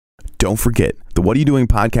Don't forget, the What Are You Doing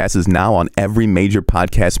podcast is now on every major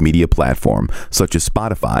podcast media platform, such as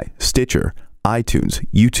Spotify, Stitcher, iTunes,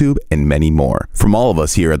 YouTube, and many more. From all of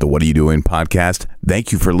us here at the What Are You Doing podcast,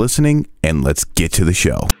 thank you for listening, and let's get to the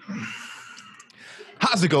show.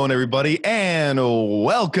 How's it going, everybody? And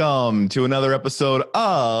welcome to another episode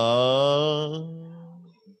of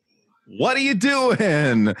What Are You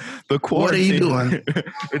Doing? The quarantine. What are you doing?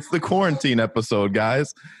 It's the quarantine episode,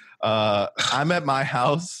 guys. I'm at my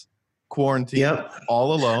house, quarantined,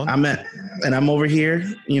 all alone. I'm over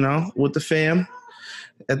here, with the fam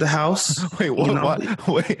at the house. Wait,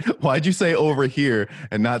 why'd you say over here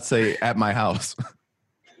and not say at my house?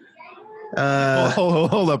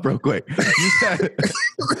 Hold up real quick.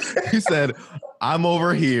 You said I'm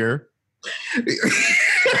over here.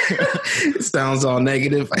 It sounds all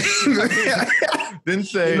negative. Didn't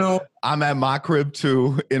say I'm at my crib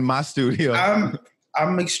too, in my studio.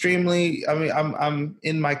 I'm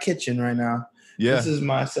in my kitchen right now. Yeah. This is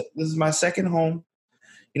my second home.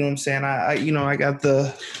 You know what I'm saying? I got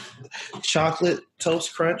the chocolate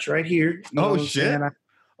toast crunch right here. Shit. Shit.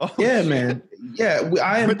 Man. Yeah,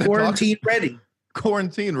 I am quarantine ready.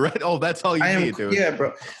 Quarantine ready? Oh, that's all you need, dude. Yeah,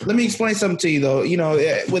 bro. Let me explain something to you though.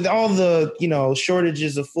 With all the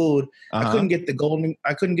shortages of food, I couldn't get the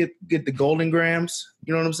golden grams.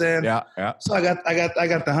 You know what I'm saying? Yeah. So I got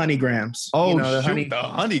the honey grams. Oh, the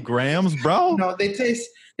honey grams, bro. They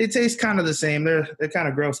taste kind of the same. They're kind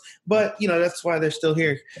of gross, but that's why they're still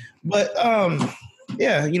here. But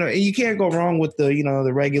you can't go wrong with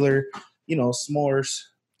the regular s'mores.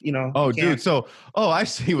 Dude. So, I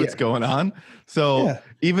see what's going on. So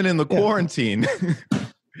even in the quarantine,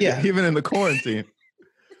 even in the quarantine,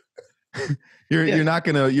 you're not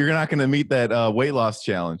gonna meet that weight loss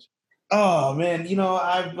challenge. Oh man,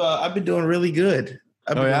 I've been doing really good.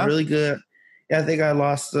 I've been doing really good. Yeah, I think I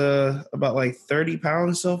lost about like 30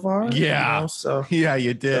 pounds so far. Yeah.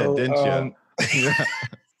 You did, didn't you?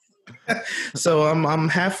 So I'm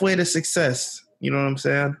halfway to success. You know what I'm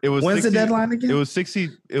saying? When's the deadline again? It was 60.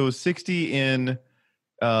 It was 60 in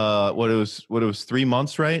what it was 3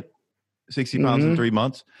 months, right? 60 pounds in 3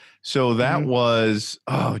 months. So that was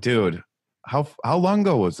dude. How long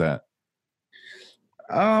ago was that?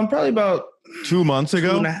 Probably about 2 months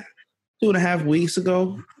ago. 2.5 weeks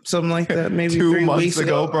ago, something like that. Maybe 2 3 months weeks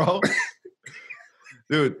ago, bro.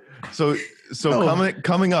 Dude, so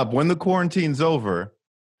coming up when the quarantine's over.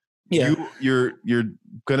 Yeah, you're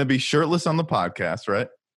gonna be shirtless on the podcast, right?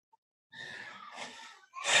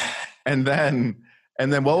 And then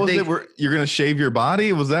what was it? You're gonna shave your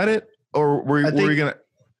body? Was that it? Or were you gonna?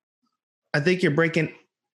 I think you're breaking.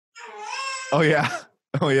 Oh yeah.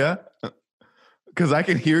 Because I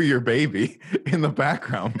can hear your baby in the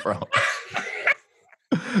background, bro.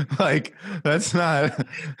 Like that's not.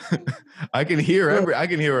 I can hear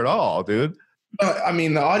it all, dude. I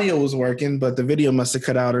mean, the audio was working, but the video must have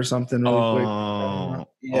cut out or something really quick.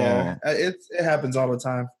 Yeah, it happens all the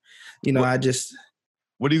time.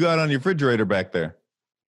 What do you got on your refrigerator back there?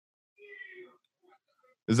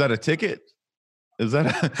 Is that a ticket? Is that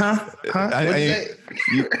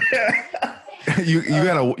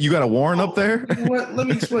you got a warrant up there? What? Let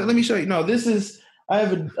me explain. Let me show you. No, I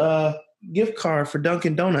have a gift card for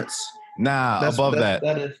Dunkin' Donuts. Nah, above that.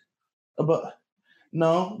 That is above.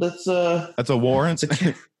 No, that's a warrant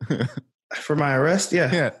for my arrest.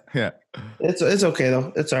 Yeah. It's okay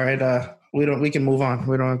though. It's all right. We can move on.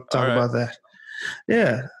 We don't have to talk about that.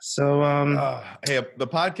 Yeah. So hey, the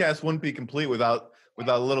podcast wouldn't be complete without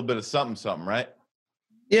a little bit of something, right?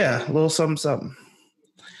 Yeah, a little something.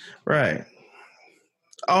 Right.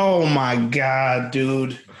 Oh my God,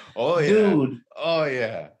 dude. Oh yeah. Dude. Oh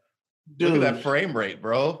yeah. Dude. Look at that frame rate,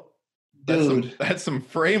 bro. That's some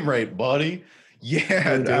frame rate, buddy.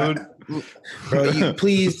 Yeah, dude. Bro, you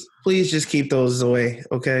please just keep those away,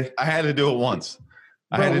 okay? I had to do it once.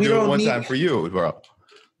 I had to do it one time for you, bro.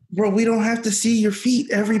 Bro, we don't have to see your feet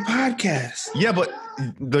every podcast. Yeah, but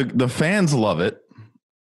the fans love it.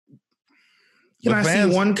 Can I see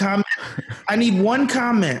one comment? I need one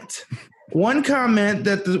comment. One comment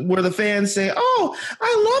where the fans say, "Oh,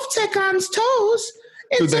 I love Tekon's toes.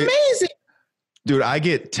 It's amazing." Dude, I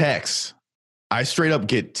get texts. I straight up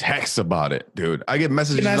get texts about it, dude. I get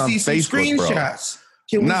messages on Facebook, bro. Screenshots?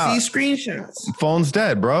 Can we see screenshots? Phone's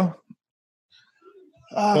dead, bro.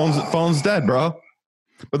 Phone's dead, bro.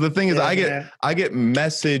 But the thing is, I get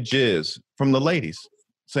messages from the ladies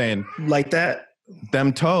saying like that.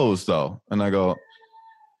 Them toes, though, and I go,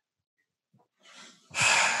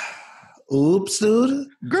 "Oops, dude.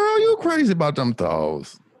 Girl, you crazy about them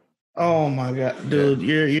toes?" Oh my God, dude,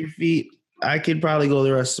 your feet. I could probably go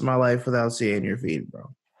the rest of my life without seeing your feet, bro.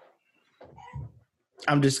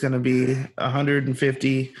 I'm just gonna be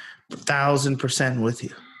 150,000% with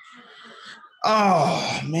you.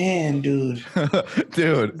 Oh man, dude,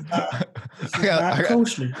 Dude, I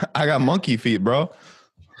got monkey feet, bro.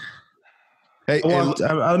 Hey,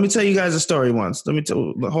 let me tell you guys a story once.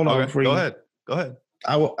 Hold on. Okay, go ahead.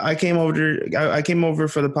 I came over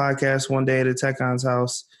for the podcast one day to TechOn's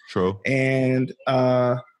house. True. And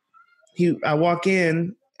I walk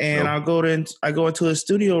in and I go into his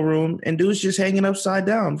studio room and dude's just hanging upside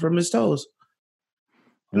down from his toes.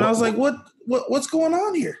 And I was like, what's going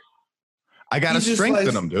on here? I gotta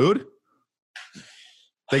strengthen them, dude.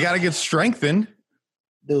 They gotta get strengthened,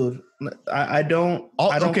 dude. I don't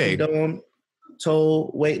condone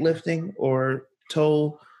toe weightlifting or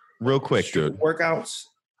toe. Real quick, dude. Workouts.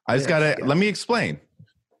 Let me explain.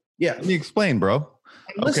 Yeah, let me explain, bro.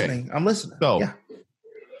 I'm listening. So, yeah.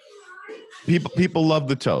 People love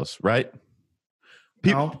the toes, right?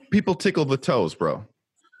 People tickle the toes, bro.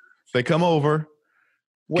 They come over,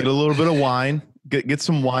 get a little bit of wine, get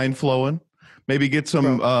some wine flowing. Maybe get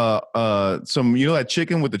some that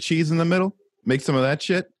chicken with the cheese in the middle. Make some of that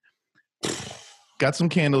shit. Got some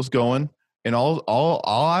candles going, and all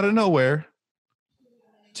out of nowhere,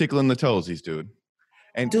 tickling the toesies, dude.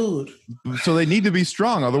 And dude, so they need to be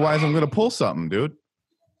strong. Otherwise, I'm gonna pull something, dude.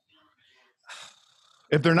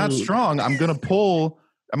 If they're not strong, I'm gonna pull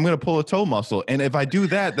a toe muscle, and if I do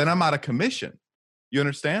that, then I'm out of commission. You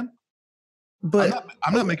understand? But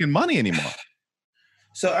I'm not making money anymore.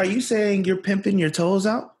 So are you saying you're pimping your toes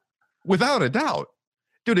out? Without a doubt.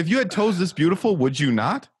 Dude, if you had toes this beautiful, would you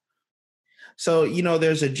not? So,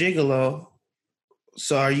 there's a gigolo.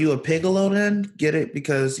 So are you a pigolo then? Get it?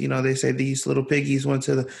 Because, they say these little piggies went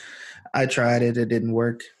to I tried it. It didn't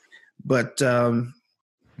work. But,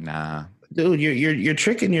 nah. Dude, you're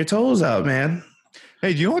tricking your toes out, man.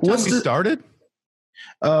 Hey, do you know what time we started?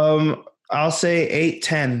 I'll say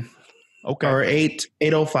 8:10. Okay. Or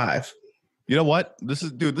 8:05. You know what? This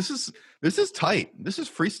is tight. This is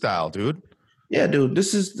freestyle, dude. Yeah, dude.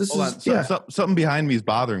 This is something behind me is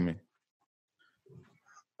bothering me.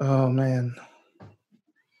 Oh man.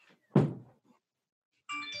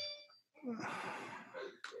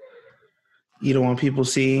 You don't want people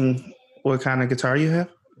seeing what kind of guitar you have?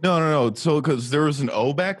 No. So because there was an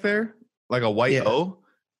O back there, like a white O,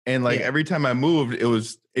 and every time I moved, it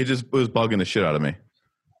was bugging the shit out of me.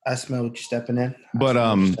 I smell what you're stepping in.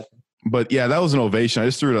 But yeah, that was an ovation. I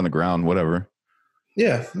just threw it on the ground. Whatever.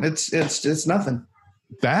 Yeah, it's nothing.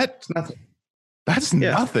 That's nothing. That's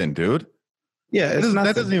nothing, dude. Yeah, it's nothing.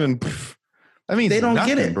 That doesn't even. I mean, they don't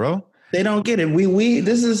get it, bro. They don't get it. We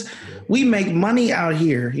make money out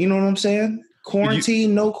here. You know what I'm saying?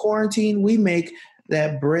 Quarantine, no quarantine. We make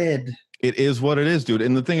that bread. It is what it is, dude.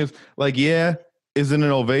 And the thing is, is it an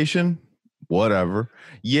ovation? Whatever.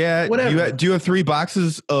 Yeah. Whatever. Do you have 3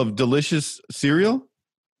 boxes of delicious cereal?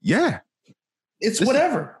 Yeah. It's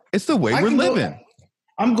whatever. It's the way we're living.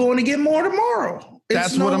 I'm going to get more tomorrow.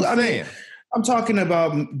 That's what I'm saying. I'm talking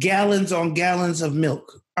about gallons on gallons of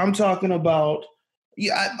milk. I'm talking about,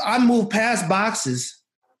 I move past boxes.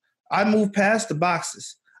 I move past the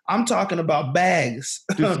boxes. I'm talking about bags.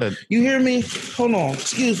 You hear me? Hold on.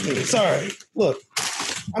 Excuse me. Sorry. Look,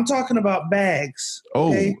 I'm talking about bags.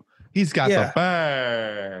 Okay? Oh, he's got the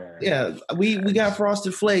bag. Yeah, we got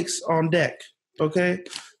Frosted Flakes on deck. Okay?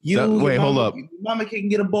 Hold up. Mama can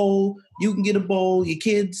get a bowl. You can get a bowl. Your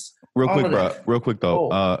kids. Real quick, bro. Real quick,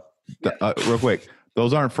 though. Real quick.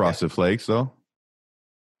 Those aren't Frosted Flakes, though.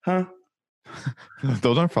 Huh?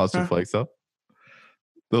 Those aren't Frosted Flakes, though.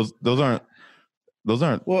 Those aren't.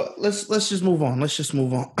 Well, let's just move on.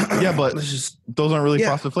 Yeah, but those aren't really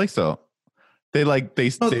Frosted Flakes, though. They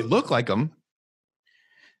look like them.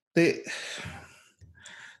 They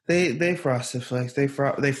Frosted Flakes. They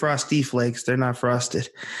Frosty Flakes. They're not frosted.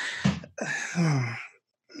 Oh,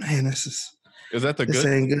 man, this that the this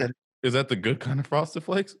good? Ain't good. Is that the good kind of Frosted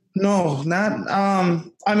Flakes? No, not.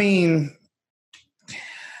 I mean,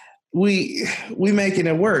 we making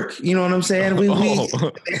it work. You know what I'm saying? You know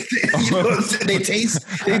what I'm saying? They taste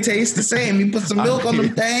the same. You put some milk on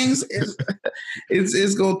them things,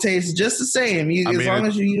 it's gonna taste just the same. As long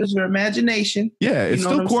as you use your imagination. Yeah, it's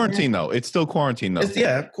still quarantine though. It's still quarantine though.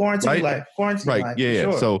 Quarantine life. Quarantine right. life. Yeah.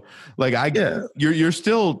 Sure. So you're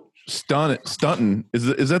still stunting.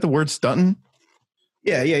 Is that the word stunting?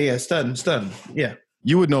 Yeah. Stunting. Yeah.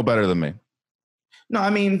 You would know better than me. No, I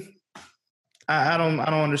mean, I don't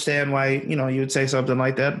understand why you would say something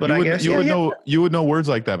like that. But I guess you would know words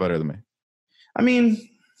like that better than me. I mean,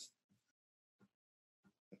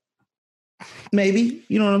 maybe,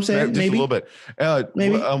 you know what I'm saying? Just maybe a little bit.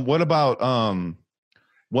 Maybe. What about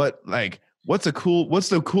what's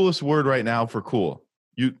the coolest word right now for cool?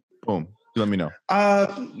 Boom. You let me know.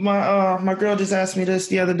 My girl just asked me this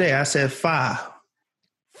the other day. I said fa.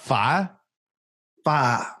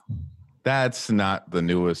 That's not the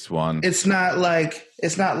newest one. It's not like,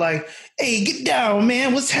 hey, get down,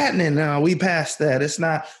 man. What's happening? No, we passed that. It's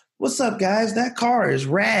not, what's up, guys? That car is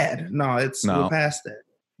rad. No, we're past that.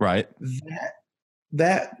 Right.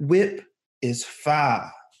 That whip is fa.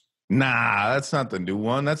 Nah, that's not the new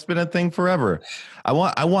one. That's been a thing forever. I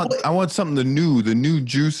want something the new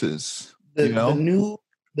juices. The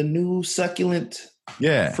new succulent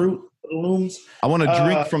fruit blooms. I want to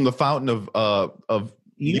drink from the fountain of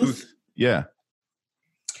youth. Yeah.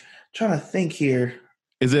 Trying to think here.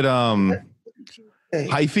 Is it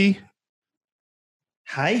hyphy?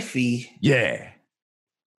 Hyphy? Yeah.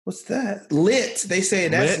 What's that? Lit. They say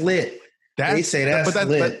that's lit. They say that's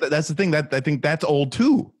lit. But that's the thing. That I think that's old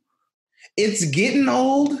too. It's getting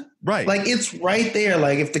old. Right. Like it's right there.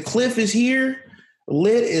 Like if the cliff is here,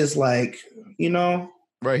 lit is like,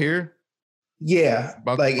 right here. Yeah.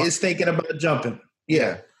 It's thinking about jumping.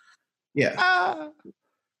 Yeah. Yeah.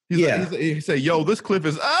 He say, yo, this cliff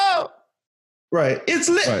is up. Right. It's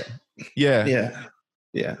lit. Right. Yeah. Yeah.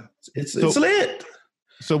 Yeah. It's lit.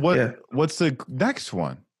 So what's the next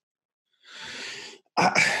one?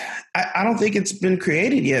 I don't think it's been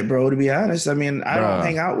created yet, bro, to be honest. I mean, I don't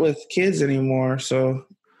hang out with kids anymore. So,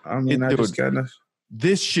 I mean, I just kind of.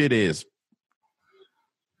 This shit is.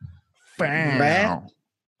 Bad?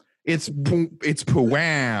 It's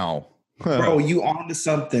wow. Bro, you on to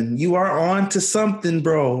something. You are on to something,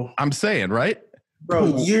 bro. I'm saying, right?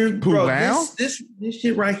 Bro, this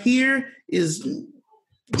shit right here is.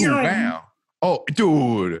 Wow. Oh,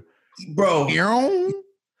 dude. Bro.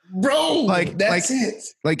 Bro, that's it.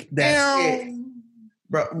 Like that's it.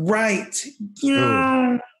 Bro, right.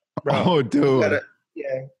 Bro. Oh, dude.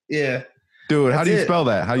 Yeah. Dude, how do you spell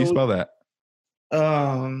that? How do you spell that?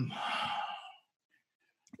 R.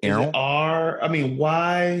 I mean,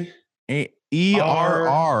 Y. ERRYUM.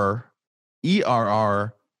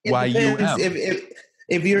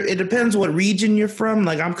 If it depends what region you're from.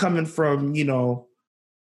 Like I'm coming from,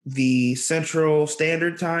 the Central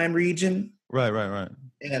Standard Time region. Right.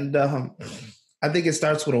 And I think it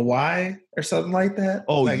starts with a Y or something like that.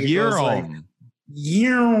 Oh, like Yerum.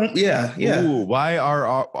 Yeah. Ooh,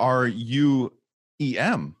 YRRUEM.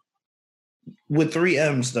 With 3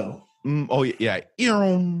 M's though. Oh yeah.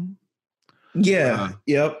 Yerum. Yeah.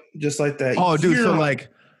 Yep. Just like that. Oh, dude. So like,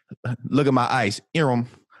 look at my eyes. Yerum.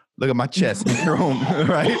 Look at my chest. Yerum.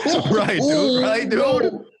 Right, dude. Right,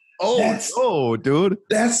 dude. Oh, dude.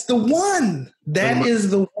 That's the one. That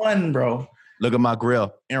is the one, bro. Look at my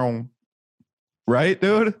grill. Right,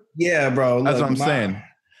 dude? Yeah, bro. That's what I'm saying.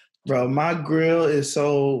 Bro, my grill is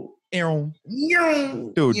so... Dude.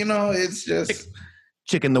 It's just...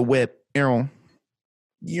 Chicken the whip. Dude,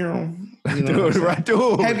 right,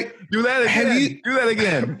 dude. Do that again. Do that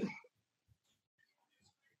again.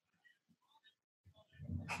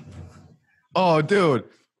 Oh, dude.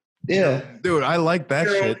 Yeah. Dude, I like that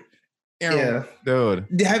shit. Yeah. Dude.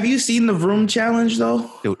 Have you seen the Vroom Challenge, though?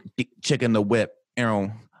 Dude, chicken the whip.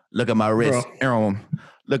 Look at my wrist.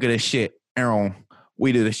 Look at this shit.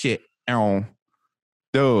 We do the shit.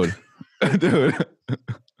 Dude. Dude.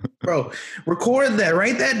 Bro, record that.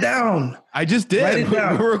 Write that down. I just did. Write it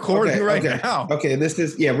down. We're recording now. Okay,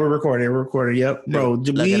 we're recording. We're recording. Yep. Dude, bro,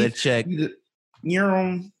 look at a check. Dude,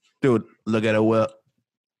 look at a whip.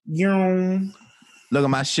 Look at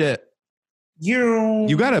my shit.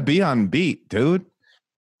 You gotta be on beat, dude.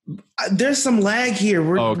 There's some lag here.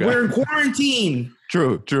 We're in quarantine.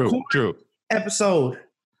 True. Episode.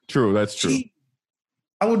 True, that's true.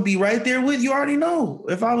 I would be right there with you. Already know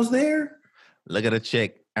if I was there. Look at a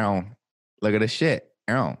chick. Look at a shit.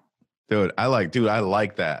 Dude, I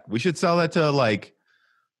like that. We should sell that to like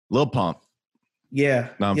Lil Pump. Yeah.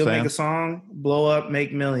 He'll make a song, blow up,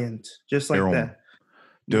 make millions. Just like that.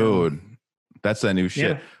 Dude, that's that new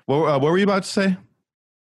shit. Yeah. What were you about to say?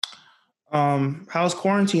 How's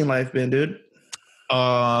quarantine life been, dude?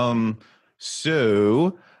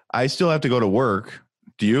 So I still have to go to work.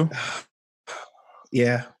 Do you?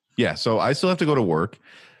 Yeah. Yeah. So I still have to go to work.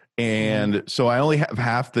 And so I only have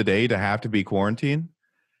half the day to have to be quarantined.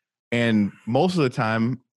 And most of the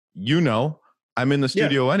time, I'm in the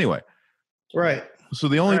studio anyway. Right. So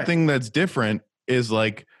the only thing that's different is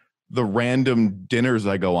like the random dinners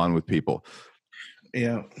I go on with people.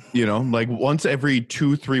 Yeah. Like once every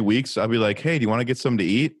 2-3 weeks, I'll be like, hey, do you want to get something to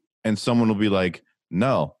eat? And someone will be like,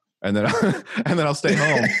 no. And then I'll stay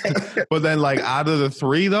home. But then like out of the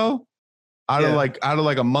 3 though, out of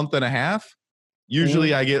like a month and a half,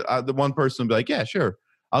 usually I get the one person will be like, yeah, sure.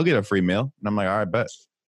 I'll get a free meal. And I'm like, all right, bet.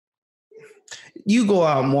 You go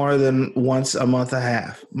out more than once a month and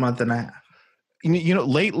a half.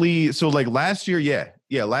 Lately, so like last year,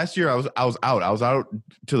 last year I was out. I was out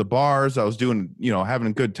to the bars. I was doing, having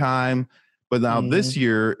a good time. But now this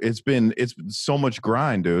year it's been so much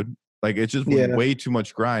grind, dude. Like it's just way too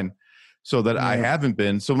much grind. So that I haven't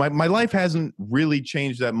been. So my life hasn't really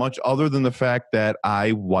changed that much, other than the fact that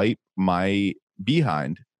I wipe my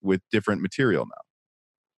behind with different material now.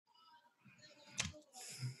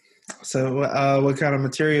 So what kind of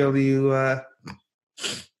material do you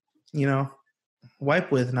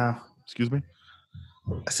wipe with now? Excuse me?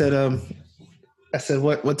 I said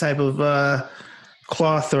what type of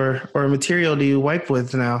cloth or material do you wipe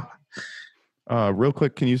with now? Real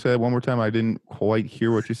quick, can you say that one more time? I didn't quite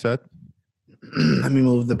hear what you said. Let me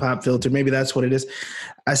move the pop filter. Maybe that's what it is.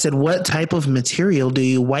 I said, what type of material do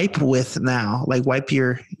you wipe with now? Like wipe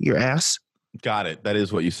your ass? Got it. That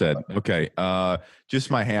is what you said. Okay.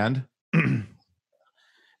 Just my hand.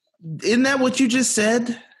 Isn't that what you just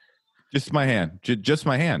said? Just my hand. Just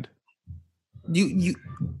my hand. You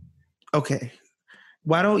okay.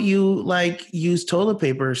 Why don't you use toilet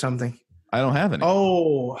paper or something? I don't have any.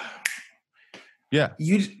 Oh. Yeah.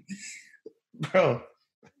 Bro.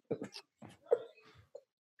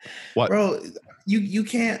 What? Bro, you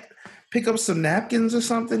can't pick up some napkins or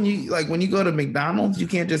something? You when you go to McDonald's, you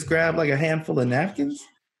can't just grab a handful of napkins?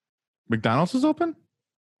 McDonald's is open?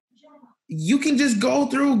 You can just go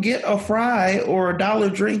through, get a fry or a dollar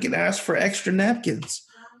drink and ask for extra napkins.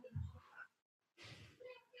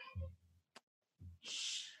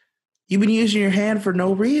 You've been using your hand for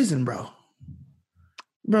no reason, bro.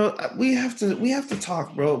 Bro, we have to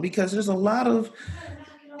talk, bro, because there's a lot of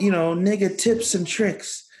nigga tips and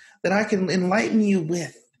tricks that I can enlighten you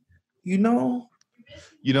with. Go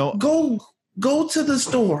to the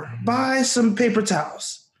store, buy some paper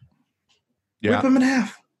towels. Yeah. Rip them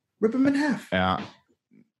in half. Yeah.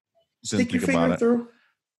 Stick your finger through.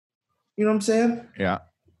 You know what I'm saying? Yeah.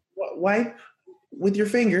 Wipe with your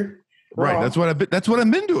finger. Right. That's what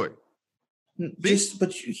I've been doing.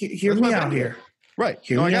 But hear me out here. Right.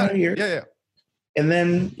 Hear me out here. Yeah. And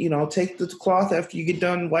then, take the cloth after you get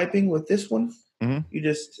done wiping with this one. Mm-hmm. You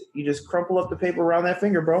just crumple up the paper around that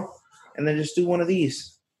finger, bro. And then just do one of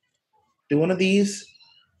these.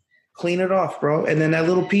 Clean it off, bro. And then that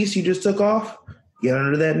little piece you just took off, get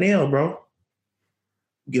under that nail, bro.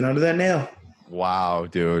 Get under that nail. Wow,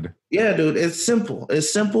 dude. Yeah, dude. It's simple. It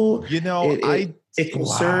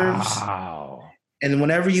conserves. Wow. And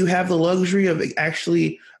whenever you have the luxury of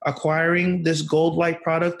actually acquiring this gold-like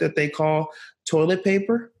product that they call toilet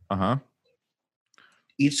paper,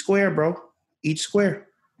 each square,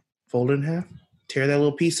 fold it in half, tear that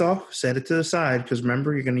little piece off, set it to the side, because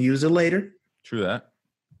remember, you're going to use it later. True that.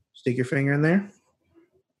 Stick your finger in there.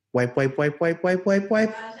 Wipe. 10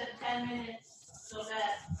 minutes. So bad.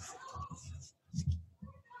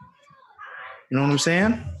 You know what I'm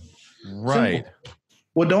saying? Right. Simple.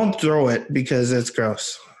 Well, don't throw it because it's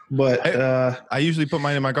gross. But I usually put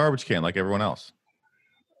mine in my garbage can like everyone else.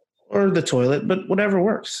 Or the toilet, but whatever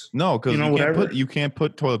works. No, because you can't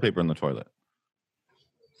put toilet paper in the toilet.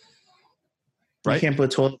 Right? You can't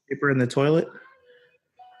put toilet paper in the toilet?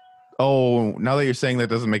 Oh, now that you're saying that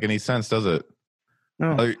doesn't make any sense, does it?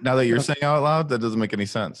 No. Now that you're saying out loud, that doesn't make any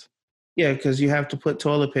sense. Yeah, because you have to put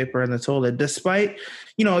toilet paper in the toilet. Despite,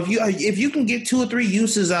 if you can get 2 or 3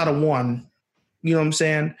 uses out of one, you know what I'm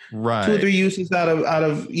saying? Right. 2 or 3 uses out of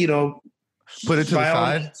put it to the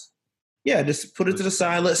side. Yeah, just put it to the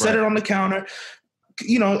side. Set it on the counter.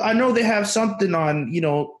 I know they have something on,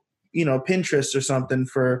 Pinterest or something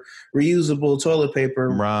for reusable toilet paper.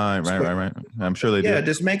 Right. I'm sure they do. Yeah,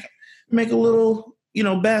 just make a little,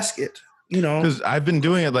 basket. Because I've been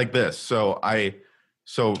doing it like this. So I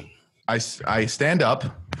stand up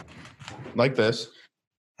like this.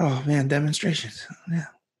 Oh man, demonstrations. Yeah.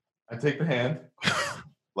 I take the hand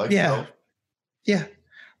like so. Yeah.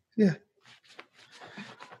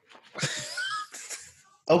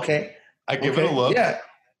 Okay. I give it a look. Yeah.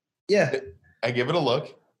 I give it a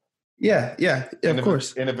look. Yeah. Of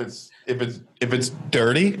course. And if it's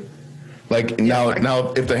dirty,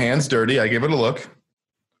 now if the hand's dirty, I give it a look.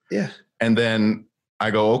 Yeah. And then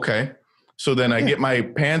I go, okay. So then I get my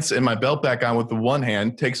pants and my belt back on with the one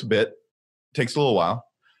hand. Takes a little while.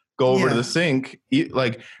 Go over to the sink.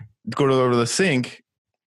 Go over to the sink.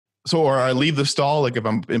 So, or I leave the stall, if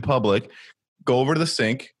I'm in public, go over to the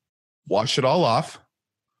sink, wash it all off.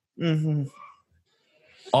 Mm-hmm.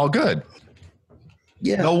 All good.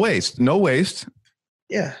 Yeah. No waste.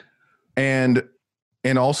 Yeah. And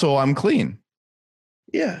also I'm clean.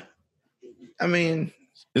 Yeah. I mean,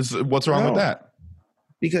 what's wrong with that?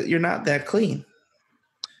 Because you're not that clean.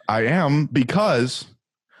 I am, because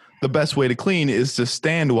the best way to clean is to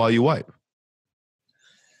stand while you wipe.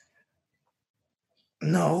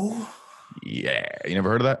 No. Yeah. You never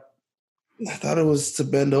heard of that? I thought it was to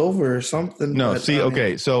bend over or something. No, but, see,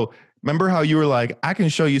 okay. So remember how you were like, I can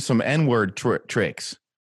show you some N-word tricks.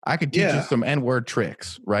 I could teach you some N-word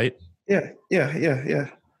tricks, right? Yeah.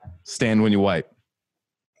 Stand when you wipe.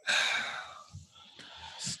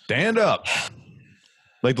 Stand up.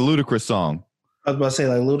 Like the Ludacris song. I was about to say,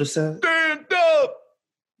 like Luda said. Stand up.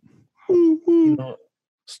 Ooh, ooh. You know,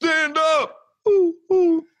 Stand up. Ooh,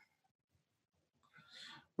 ooh.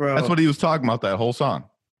 bro, That's what he was talking about, that whole song.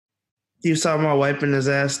 he was talking about wiping his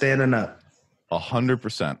ass standing up.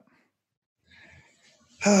 100%.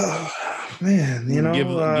 Oh, man, you know. Give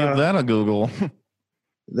that a Google.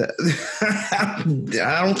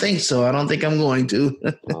 I don't think so. I don't think I'm going to.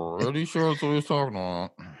 Pretty sure that's what he was talking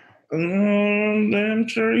about. I'm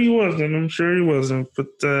sure he wasn't. But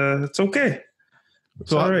it's okay.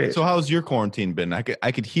 It's all right. So how's your quarantine been? I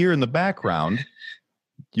could hear in the background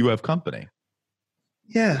you have company.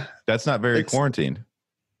 Yeah. That's not very quarantined.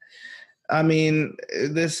 I mean,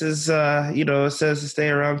 this is, it says to stay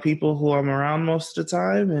around people who I'm around most of the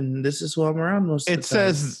time, and this is who I'm around most of the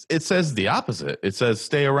time. It says the opposite. It says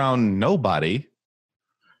stay around nobody,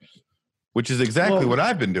 which is exactly what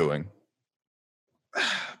I've been doing.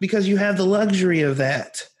 Because you have the luxury of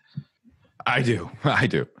that. I do.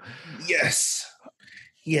 Yes.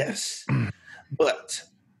 But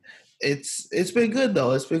it's been good,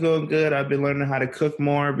 though. It's been going good. I've been learning how to cook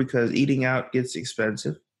more because eating out gets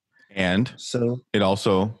expensive. And so it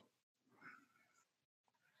also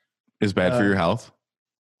is bad for your health.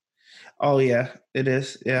 Oh, yeah, it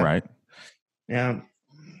is. Yeah. Right. Yeah.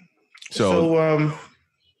 So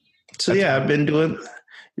yeah, I've been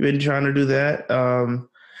trying to do that.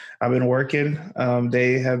 I've been working.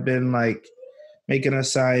 They have been like making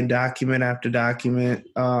us sign document after document,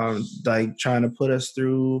 like trying to put us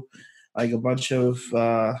through like a bunch of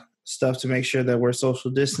stuff to make sure that we're social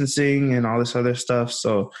distancing and all this other stuff.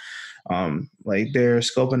 So like they're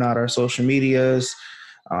scoping out our social medias.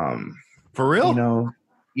 For real? You know,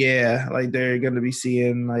 yeah, like they're going to be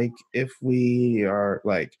seeing like if we are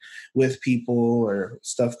like with people or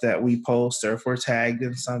stuff that we post or if we're tagged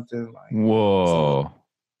in something. Like, whoa.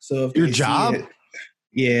 So if your job?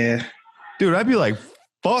 Yeah. Dude, I'd be like,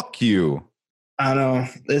 fuck you. I know.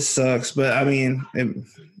 This sucks, but I mean,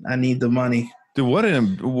 I need the money. Dude,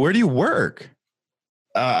 where do you work?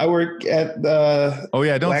 I work at the don't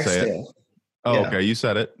Blacksdale. say it. Oh, yeah. Okay. You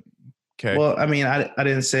said it. Okay. Well, I mean, I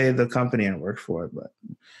didn't say the company I work for, but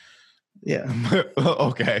yeah.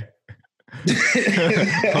 Okay.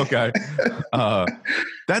 Okay.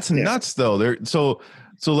 That's nuts though. So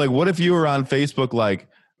like, what if you were on Facebook like,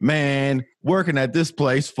 man, working at this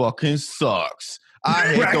place fucking sucks. I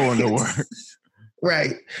hate going to work.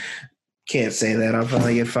 Right. Can't say that. I'll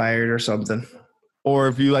probably get fired or something. Or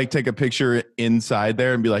if you like take a picture inside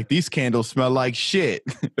there and be like, these candles smell like shit.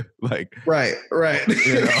 Like, right.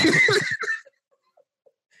 You know?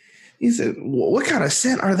 He said, what kind of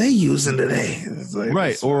scent are they using today? Like,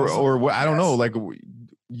 right. Or I don't know. Like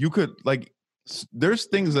you could like, there's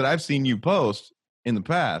things that I've seen you post in the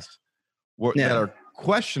past that are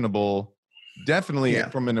questionable, definitely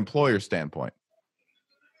from an employer standpoint.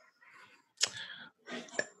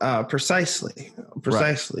 Precisely.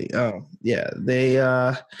 Right. Oh, yeah. They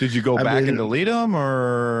did you go back and delete them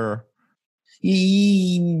or?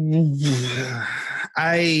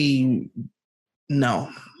 No.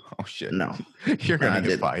 Oh shit. No. You're gonna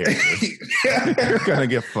get fired. You're gonna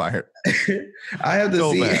get fired. I have to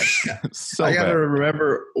so see. Bad. So I gotta bad.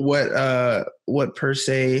 remember what per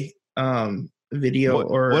se video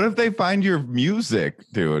or what if they find your music,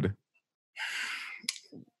 dude?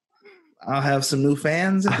 I'll have some new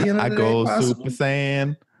fans at the end of the day. I go possibly. Super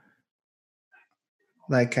Saiyan.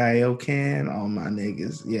 Like Kaioken, all my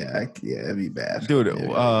niggas. Yeah, it'd be bad. Dude,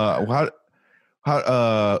 how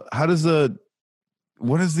does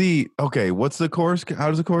what's the chorus? How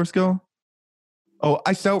does the chorus go? Oh,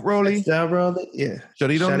 I out Rolly. Yeah.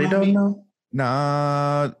 Shawty don't know.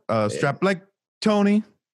 Nah, strap like Tony.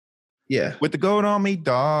 Yeah. With the goat on me,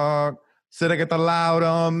 dog. Said I got the loud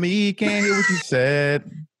on me. Can't hear what you said.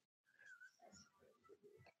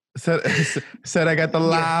 Said I got the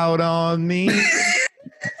loud on me.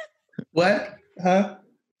 What? Huh?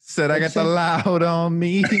 Said I got the loud on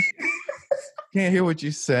me. Can't hear what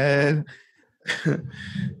you said.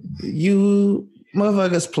 You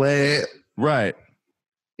motherfuckers play it. Right.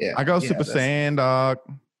 Yeah. I go Super Saiyan, dog.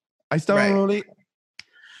 I still Rolly.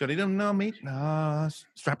 Shawty don't know me. Nah,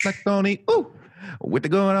 strap like Tony. Ooh. With the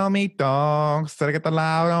gun on me, dog. Said I got the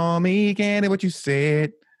loud on me. Can't hear what you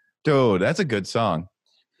said. Dude, that's a good song.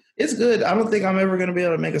 It's good. I don't think I'm ever gonna be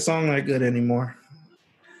able to make a song that good anymore.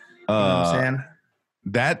 You know what I'm saying?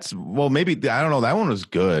 Maybe I don't know. That one was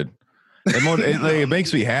good. It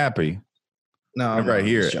makes me happy. No, Whenever I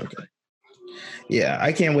hear it. joking. Yeah,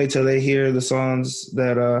 I can't wait till they hear the songs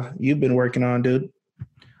that you've been working on, dude.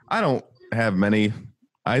 I don't have many.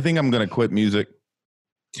 I think I'm gonna quit music.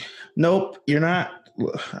 Nope, you're not.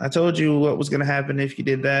 I told you what was gonna happen if you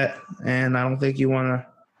did that, and I don't think you wanna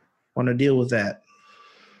deal with that.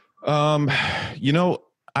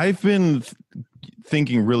 I've been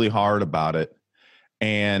thinking really hard about it,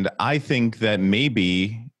 and I think that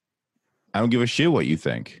maybe I don't give a shit what you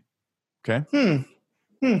think. Okay.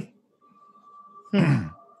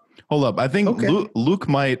 Hold up. I think Okay. Luke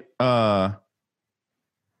might want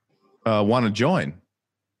to join.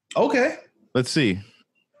 Okay. Let's see.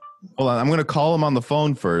 Hold on. I'm going to call him on the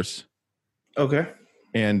phone first. Okay.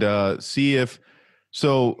 And see if.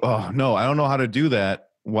 So, no, I don't know how to do that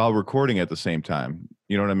while recording at the same time.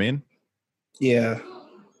 You know what I mean? Yeah.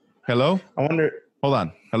 Hello? I wonder. Hold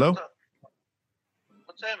on. Hello?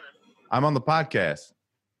 What's happening? I'm on the podcast.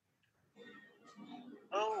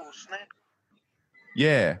 Oh, snap.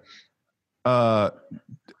 Yeah. How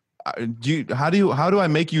do I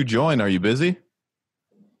make you join? Are you busy?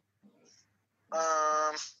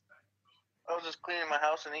 I was just cleaning my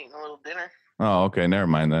house and eating a little dinner. Oh, okay. Never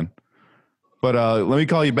mind then. But let me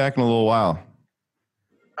call you back in a little while.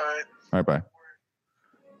 All right. All right, bye.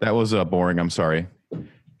 That was boring. I'm sorry.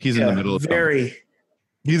 He's in the middle of something.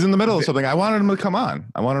 He's in the middle of something. I wanted him to come on.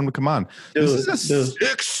 Dude, this is a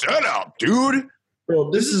sick setup, dude.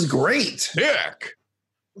 Bro, this is great. Sick.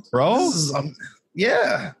 Bro?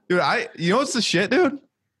 Yeah. Dude, you know what's the shit, dude?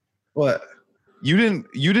 What? You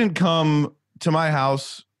didn't come to my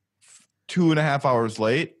house 2.5 hours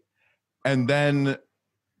late and then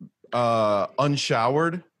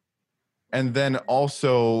unshowered and then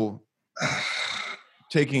also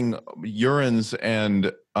taking urines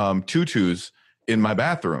and tutus in my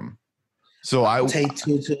bathroom. So I take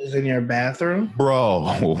tutus in your bathroom?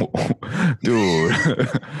 Bro. Dude.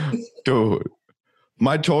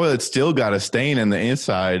 My toilet still got a stain in the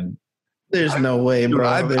inside. There's no way,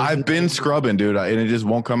 bro. Dude, I've been scrubbing, dude, and it just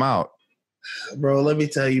won't come out. Bro, let me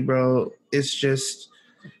tell you, bro. It's just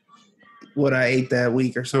what I ate that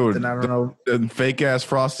week or something. Dude, I don't know. The fake ass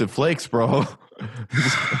frosted flakes, bro.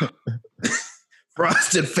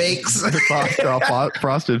 Frosted fakes.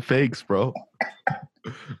 Frosted fakes, bro.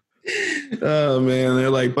 Oh man, they're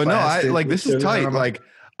like. But no, this is tight. Like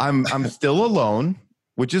I'm still alone,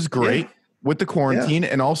 which is great with the quarantine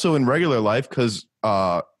and also in regular life because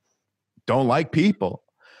don't like people.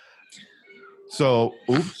 So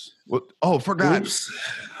oops. Oh, forgot. Oops.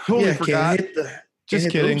 Totally forgot. Just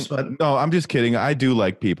kidding. No, I'm just kidding. I do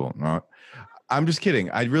like people. No, I'm just kidding.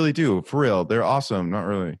 I really do. For real. They're awesome. Not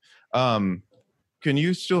really. Can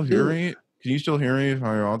you still hear me? Can you still hear me if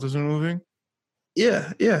my mouth isn't moving?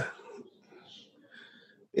 Yeah.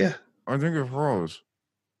 I think it froze.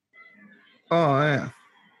 Oh, yeah.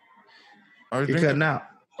 You're cutting out.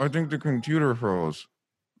 I think the computer froze.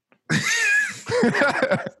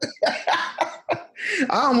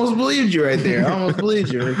 I almost believed you right there.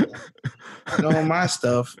 My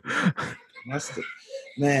stuff.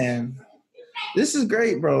 Man, this is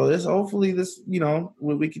great, bro. Hopefully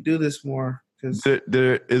we could do this more. Is it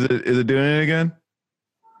doing it again?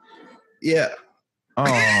 Yeah. Oh.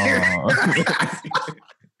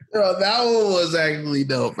 Bro, that one was actually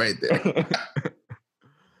dope right there.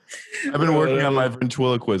 I've been working on my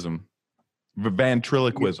ventriloquism.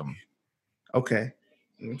 Okay.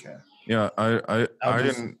 Yeah, I've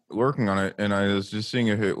been working on it, and I was just seeing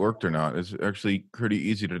if it worked or not. It's actually pretty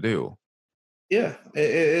easy to do. Yeah,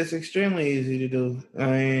 it's extremely easy to do. I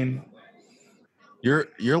mean, your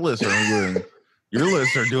lists are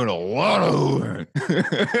doing a lot of hoovering.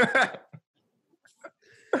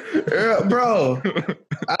 Bro,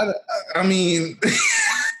 I mean,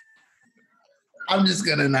 I'm just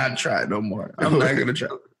gonna not try no more. I'm not gonna try.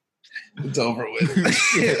 It's over with.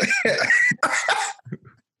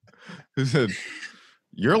 Who said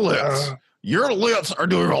your lips are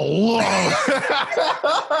doing a lot?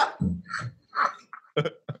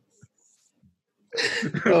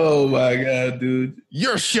 Oh my god, dude!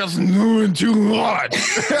 Your shit's moving too much.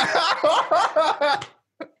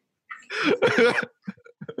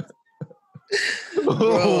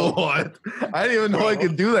 Oh, what? I didn't even know I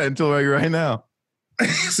could do that until right now.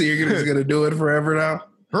 So you're just gonna do it forever now?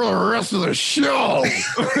 For the rest of the show.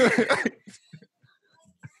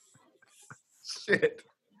 Shit.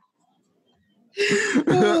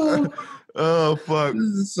 Oh fuck. This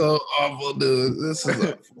is so awful, dude. This is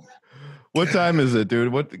awful. What time is it,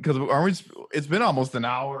 dude? What? Because aren't we? It's been almost an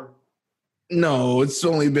hour. No, it's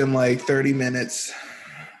only been like 30 minutes.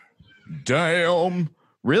 Damn.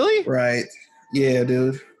 Really? Right. Yeah,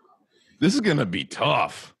 dude. This is gonna be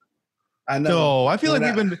tough. I know. No, I feel like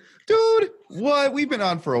we've been, dude. What? We've been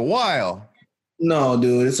on for a while. No,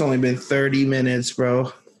 dude. It's only been 30 minutes,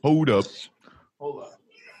 bro. Hold up. Hold up.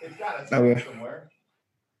 It's got to Okay. somewhere.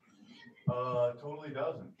 Totally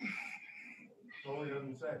doesn't. Totally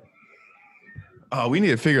doesn't say. Oh, we need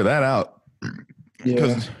to figure that out.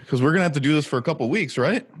 Yeah. Because we're gonna have to do this for a couple weeks,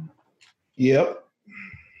 right? Yep.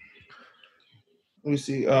 Let me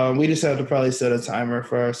see. We just have to probably set a timer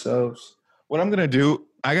for ourselves. What I'm gonna do,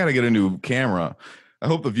 I gotta get a new camera. I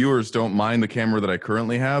hope the viewers don't mind the camera that I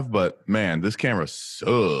currently have, but man, this camera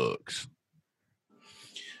sucks.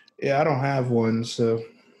 Yeah, I don't have one, so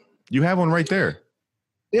You have one right there.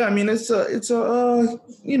 yeah. I mean, it's a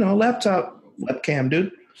laptop webcam,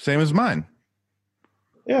 dude. Same as mine.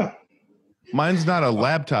 Yeah. Mine's not a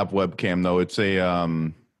laptop webcam though. It's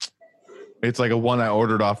it's like a one I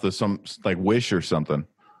ordered off the some like Wish or something.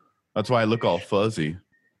 That's why I look all fuzzy.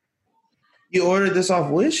 You ordered this off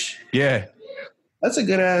Wish? Yeah, That's a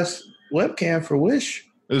good ass webcam for Wish.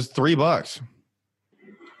 it was $3.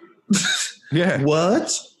 Yeah,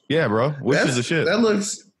 What? yeah, bro. Wish is the shit.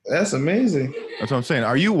 That's amazing. That's what I'm saying.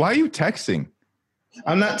 Why are you texting?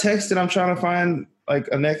 I'm not texting. I'm trying to find like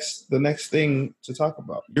the next thing to talk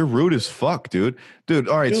about. You're rude as fuck, dude. Dude,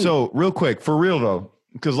 all right. Dude. So real quick, for real though,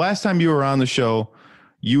 because last time you were on the show,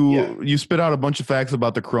 you spit out a bunch of facts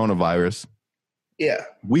about the coronavirus. Yeah.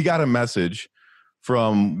 We got a message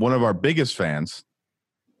from one of our biggest fans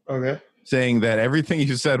Okay. saying that everything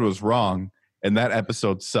you said was wrong and that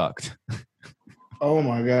episode sucked. Oh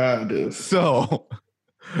my god, dude. So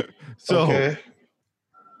Okay.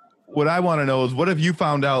 what I want to know is what have you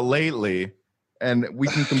found out lately, and we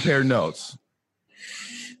can compare notes.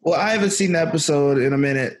 Well, I haven't seen the episode in a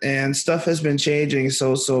minute, and stuff has been changing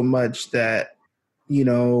so much that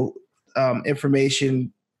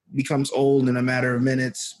information becomes old in a matter of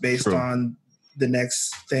minutes based True. on the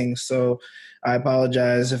next thing. So I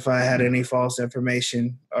apologize if I had any false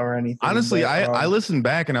information or anything. Honestly, but, I listened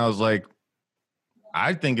back and I was like,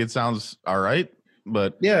 I think it sounds all right,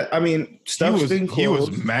 but yeah, I mean, stuff's been he was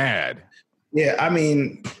closed. mad. Yeah, I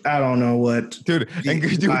mean, I don't know what. Dude,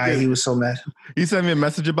 Why he was so mad. He sent me a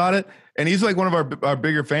message about it, and he's like one of our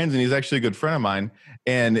bigger fans, and he's actually a good friend of mine.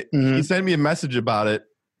 And he sent me a message about it.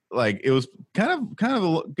 Like it was kind of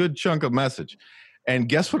a good chunk of message. And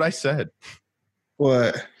guess what I said?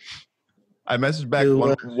 What? I messaged back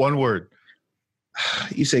one word.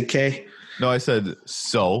 You said K? No, I said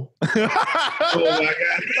so. Oh my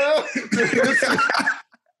god.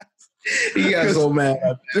 He got so mad.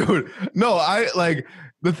 Dude, no, I like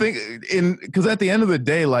the thing because at the end of the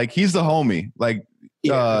day, like he's the homie. Like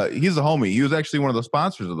he's a homie. He was actually one of the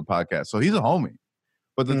sponsors of the podcast. So he's a homie.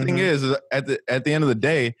 But the thing is at the end of the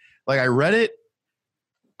day, like I read it,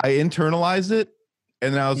 I internalized it,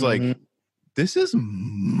 and then I was like, this is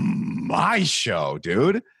my show,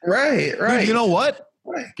 dude. Right. Dude, you know what?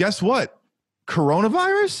 Right. Guess what?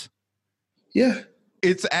 Coronavirus? Yeah.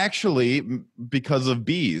 It's actually because of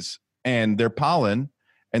bees and their pollen,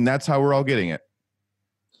 and that's how we're all getting it.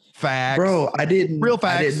 Facts. Bro, I didn't. Real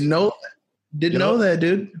facts. I didn't know. Didn't know that,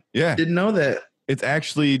 dude. Yeah. Didn't know that. It's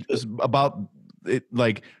actually about it.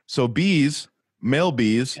 Like, so bees, male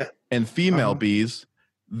bees and female bees,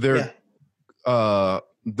 they're not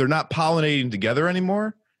pollinating together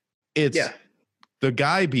anymore. It's the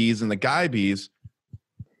guy bees and the guy bees.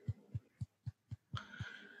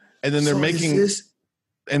 And then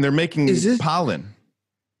they're making pollen.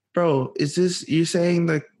 Bro, is this you saying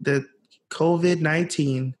that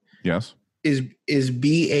COVID-19 Yes. is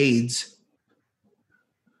bee AIDS?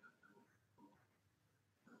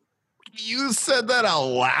 You said that out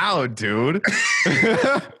loud, dude.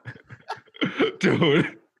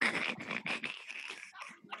 Dude.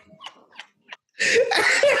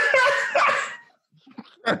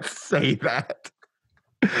 Can't say that.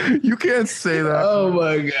 You can't say that. Oh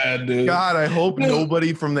my god, dude. God, I hope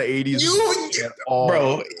nobody from the 80s.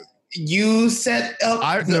 Bro, you set up.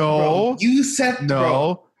 You set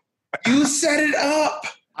it up.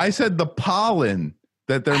 I said the pollen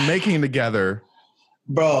that they're making together,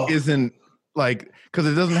 bro, isn't like because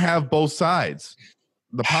it doesn't have both sides.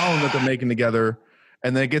 The pollen that they're making together,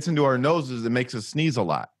 and then it gets into our noses, it makes us sneeze a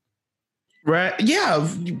lot. Right? Yeah,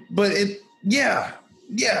 but yeah.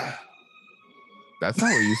 That's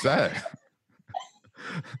not what you said.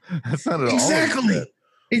 That's not at all.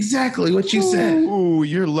 Exactly what you said. Ooh,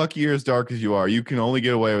 you're lucky you're as dark as you are. You can only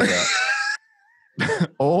get away with that.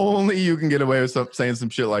 Only you can get away with saying some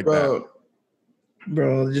shit like that.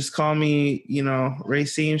 Bro, just call me,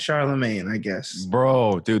 Racine Charlemagne, I guess.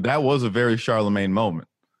 Bro, dude, that was a very Charlemagne moment.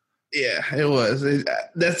 Yeah, it was.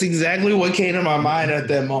 That's exactly what came to my mind at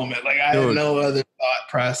that moment. Like, I had no other thought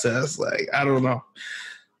process. Like, I don't know.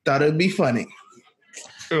 Thought it'd be funny.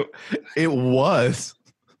 It was.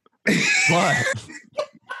 But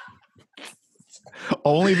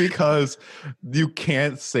only because you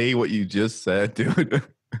can't say what you just said, dude.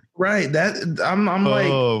 Right. I'm like,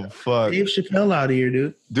 oh, fuck. Dave Chappelle out here,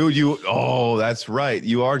 dude. Dude, that's right.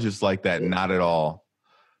 You are just like that. Not at all.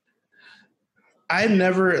 I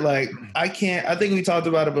never I can't, I think we talked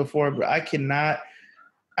about it before, but I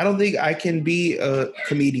don't think I can be a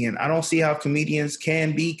comedian. I don't see how comedians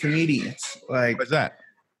can be comedians. Like, what's that?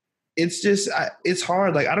 It's just, it's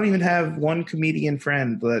hard. Like, I don't even have one comedian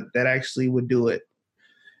friend that actually would do it.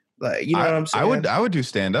 Like, you know what I'm saying? I would do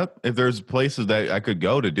stand up if there's places that I could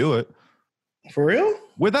go to do it. For real?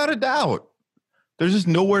 Without a doubt. There's just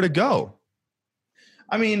nowhere to go.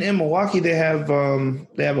 I mean, in Milwaukee, they have a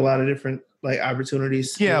lot of different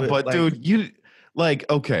opportunities. Yeah, but dude, you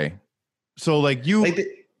okay. So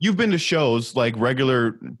you've been to shows, like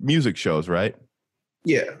regular music shows, right?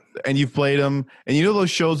 Yeah. And you've played them, and you know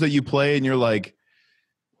those shows that you play and you're like,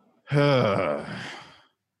 yeah.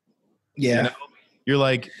 You know? You're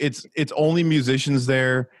like, it's only musicians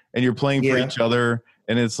there and you're playing for each other,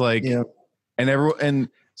 and it's like and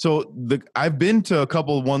so I've been to a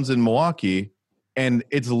couple of ones in Milwaukee, and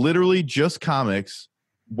it's literally just comics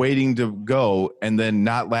waiting to go and then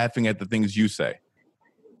not laughing at the things you say.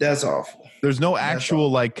 That's awful. There's no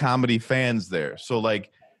actual comedy fans there. So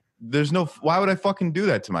why would I fucking do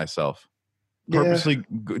that to myself? Purposely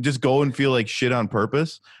just go and feel like shit on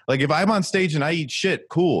purpose. Like, if I'm on stage and I eat shit,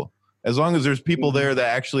 cool. As long as there's people there that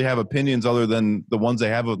actually have opinions other than the ones they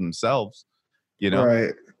have of themselves,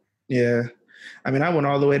 Right. Yeah. I mean, I went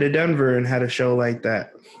all the way to Denver and had a show like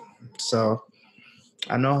that. So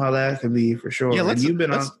I know how that could be for sure. Yeah,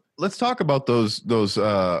 let's talk about those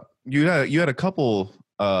you had a couple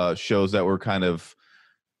shows that were kind of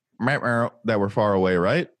that were far away,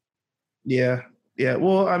 right? Yeah. Yeah.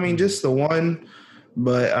 Well, I mean, just the one,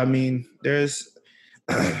 but I mean, there's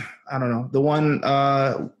I don't know. The one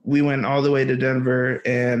we went all the way to Denver,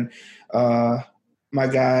 and my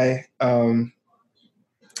guy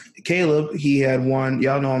Caleb, he had won.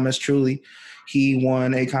 Y'all know him as Truly. He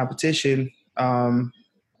won a competition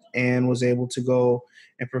and was able to go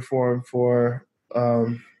and perform for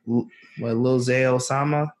Lil Zay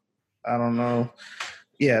Osama. I don't know.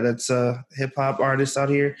 Yeah, that's a hip hop artist out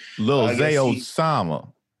here. Lil Zay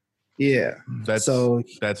Osama. Yeah.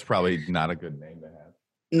 That's probably not a good name to have.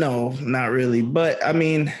 No, not really. But I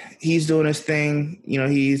mean, he's doing his thing.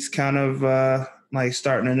 He's kind of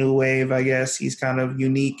starting a new wave, I guess. He's kind of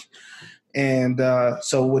unique. And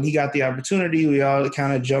so when he got the opportunity, we all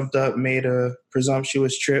kind of jumped up, made a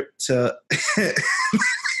presumptuous trip to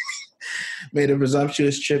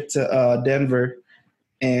Denver.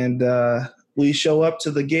 And we show up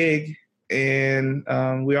to the gig, and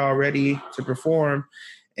we're all ready to perform,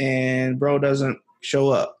 and bro doesn't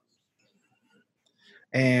show up.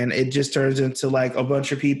 And it just turns into a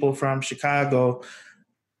bunch of people from Chicago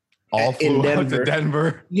all flew out to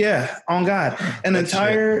Denver. Yeah, on God. An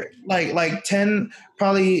entire like 10,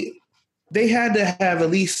 probably they had to have at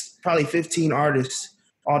least probably 15 artists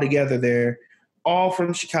all together there, all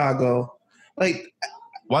from Chicago.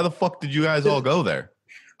 Why the fuck did you guys all go there?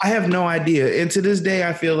 I have no idea. And to this day,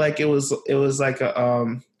 I feel like it was like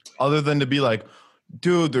a other than to be like,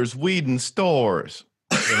 dude, there's weed in stores.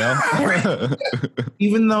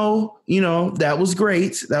 Even though, that was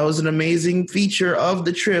great. That was an amazing feature of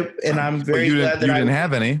the trip. And I'm very glad that you didn't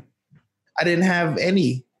have any. I didn't have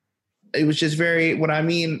any. It was just what I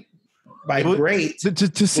mean by great.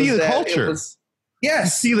 To see the culture.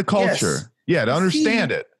 Yes. To see the culture. Yes. Yeah, to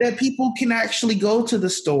understand it. That people can actually go to the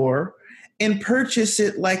store and purchase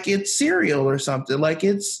it like it's cereal or something. Like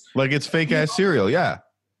it's fake ass cereal. Yeah.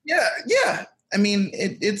 Yeah. Yeah. I mean,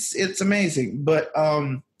 it's amazing, but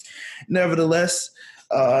nevertheless,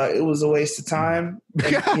 it was a waste of time,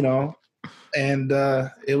 and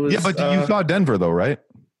it was. Yeah, but you saw Denver though, right?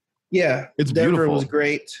 Yeah, it's Denver beautiful. Was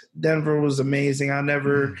great. Denver was amazing. I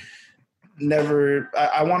never.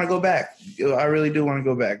 I want to go back. I really do want to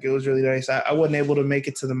go back. It was really nice. I wasn't able to make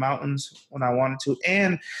it to the mountains when I wanted to,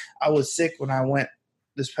 and I was sick when I went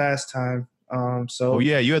this past time. So. Oh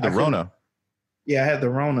yeah, you had the Rona. Yeah, I had the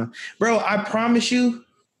Rona. Bro, I promise you,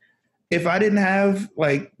 if I didn't have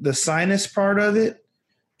the sinus part of it,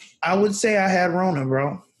 I would say I had Rona,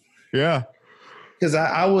 bro. Yeah. because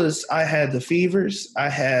I had the fevers, I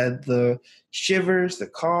had the shivers, the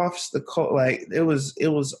coughs, the cold. Like it was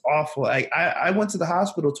awful. Like I went to the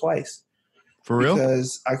hospital twice. For real?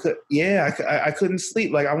 Because I couldn't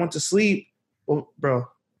sleep. Like I went to sleep. Well, bro,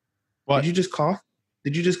 What? Did you just cough?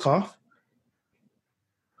 Did you just cough?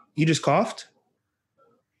 You just coughed?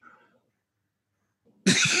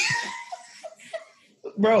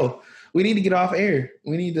 Bro, we need to get off air.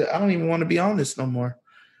 I don't even want to be on this no more.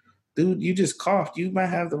 Dude, you just coughed. You might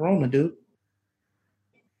have the Rona, dude.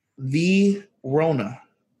 The Rona.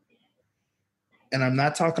 And I'm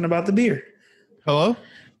not talking about the beer. Hello?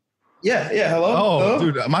 Yeah, hello? Oh, Hello?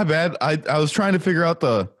 dude, my bad. I was trying to figure out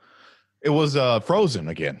it was Frozen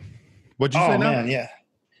again. What'd you say now? Oh, man, yeah.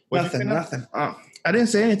 What'd you say now? Nothing. I didn't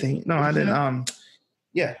say anything. No, I didn't.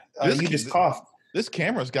 Yeah, This you just coughed. This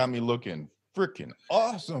camera's got me looking freaking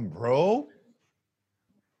awesome, bro.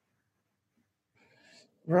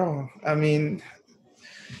 Bro, I mean,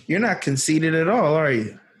 you're not conceited at all, are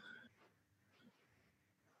you?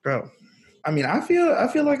 Bro, I mean, I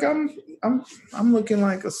feel like I'm looking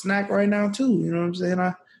like a snack right now too. You know what I'm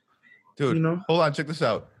saying? Dude, you know, hold on, check this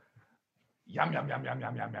out. Yum yum yum yum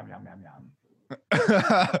yum yum yum yum yum yum.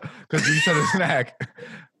 Because you said a snack.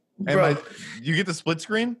 And bro. You get the split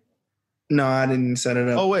screen? No, I didn't set it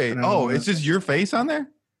up. Oh wait. Oh, it's just your face on there?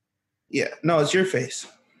 Yeah. No, it's your face.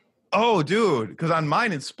 Oh, dude. Because on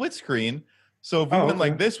mine it's split screen. So if we went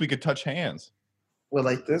like this, we could touch hands. Well,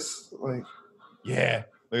 like this, like. Yeah.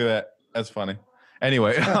 Look at that. That's funny.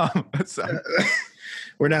 Anyway,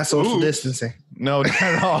 we're not social distancing. No, not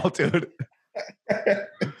at all, dude.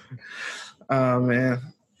 Oh man.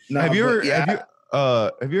 No, have you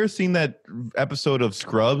ever seen that episode of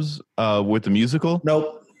Scrubs with the musical?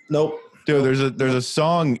 Nope. Dude, there's a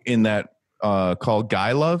song in that called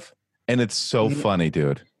Guy Love, and it's so funny,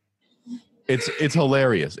 dude. It's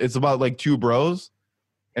hilarious. It's about like two bros,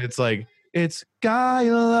 and it's like it's Guy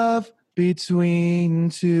Love between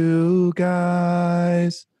two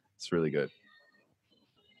guys. It's really good.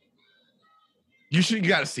 You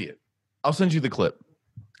got to see it. I'll send you the clip.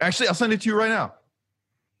 Actually, I'll send it to you right now.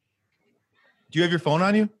 Do you have your phone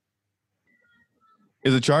on you?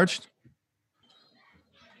 Is it charged?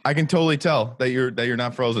 I can totally tell that you're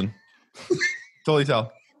not frozen. Totally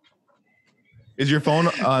tell. Is your phone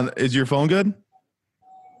good?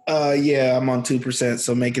 Yeah, I'm on 2%,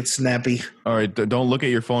 so make it snappy. All right, don't look at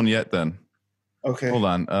your phone yet then. Okay. Hold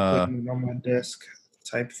on. On my desk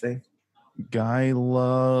type thing. Guy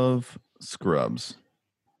Love Scrubs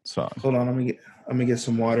song. Hold on, let me get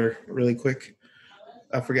some water really quick.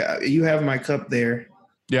 I forgot. You have my cup there.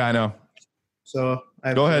 Yeah, I know. So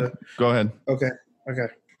Go ahead. Okay.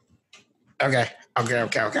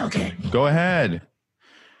 Go ahead.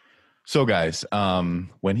 So guys,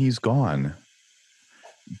 when he's gone,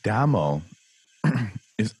 Damo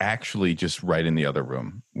is actually just right in the other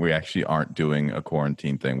room. We actually aren't doing a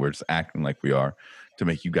quarantine thing. We're just acting like we are to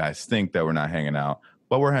make you guys think that we're not hanging out.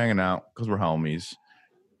 But we're hanging out because we're homies.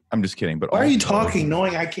 I'm just kidding. But why are you talking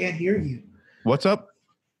knowing I can't hear you? What's up?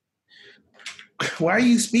 Why are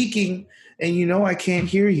you speaking and you know I can't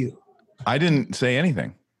hear you? I didn't say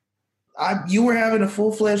anything. You were having a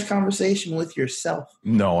full-fledged conversation with yourself.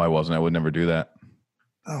 No, I wasn't. I would never do that.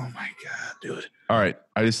 Oh, my God, dude. All right.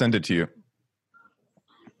 I just sent it to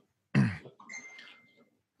you.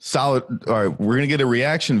 Solid. All right. We're going to get a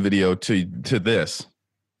reaction video to this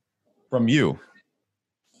from you.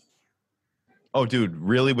 Oh, dude.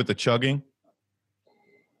 Really? With the chugging?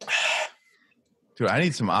 Dude, I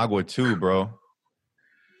need some agua too, bro.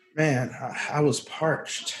 Man, I was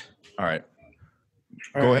parched. All right.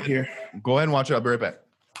 Go ahead. Here. Go ahead and watch it. I'll be right back.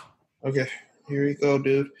 Okay. Here we go,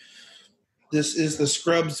 dude. This is the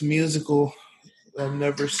Scrubs musical I've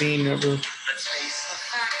never seen ever. Let's face the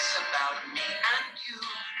facts about me and you.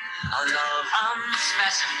 Our love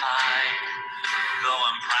unspecified. Though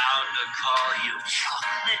I'm proud to call you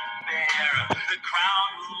Chocolate Bear, the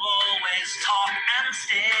crowd will always talk and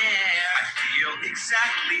stare. I feel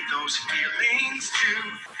exactly those feelings too,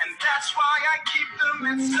 and that's why I keep them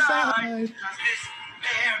inside. 'Cause this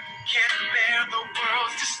bear can't bear the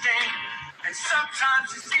world's disdain, and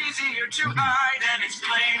sometimes it's easier to hide, and it's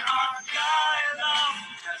plain on Guy Love.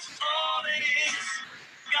 That's all it is.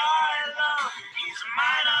 Guy Love, he's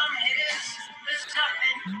mine, I'm his. There's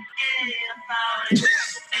nothing gay about it.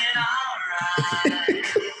 It's alright.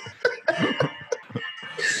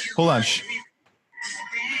 Hold on.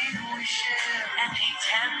 And he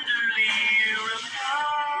tenderly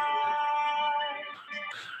replied,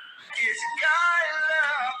 "It's Guy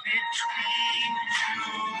Love between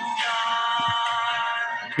two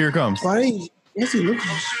guys." Here it comes. Why is he looking?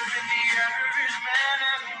 Closer than the average man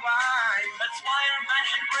and wife. That's why I'm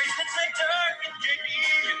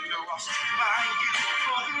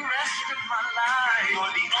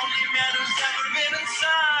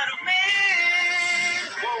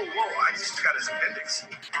his appendix.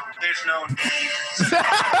 There's no need.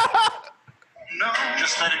 No,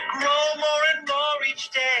 just let it grow more and more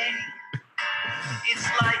each day. It's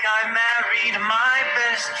like I married my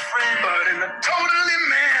best friend, but in a totally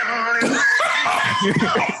manly way.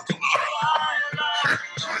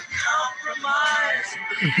 Compromise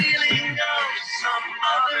the feeling of some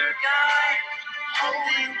other guy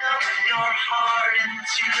holding up your heart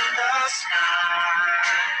into the sky.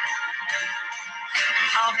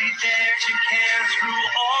 I'll be there to care through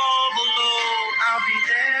all the low. I'll be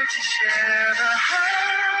there to share the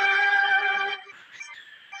high.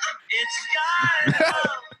 It's sky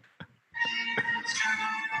love into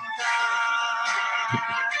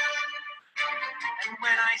God. And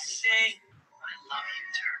when I say I love you,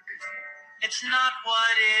 Turk, it's not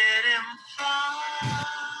what it implies.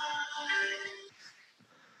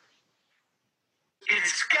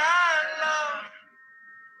 It's got love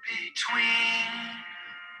between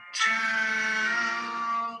two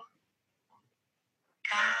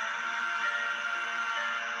guys.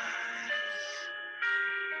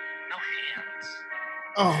 No hands.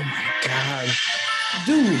 Oh my god,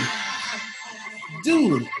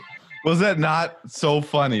 dude, Was that not so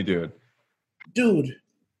funny, dude? dude.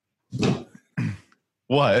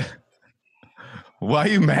 What? Why are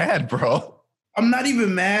you mad, bro? I'm not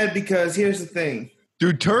even mad because here's the thing.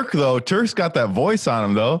 Dude, Turk's got that voice on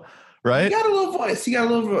him, though, right? He got a little voice. He got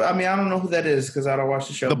a little. I mean, I don't know who that is because I don't watch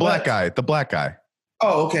the show. The black guy.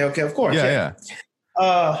 Oh, okay, of course. Yeah.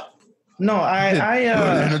 No, I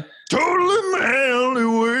in a totally manly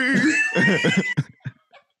way.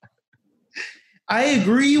 I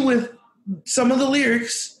agree with some of the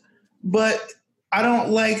lyrics, but I don't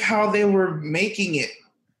like how they were making it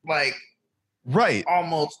like Right.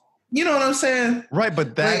 almost. You know what I'm saying? Right,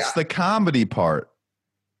 but that's the comedy part.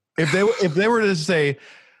 If they were to say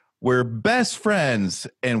we're best friends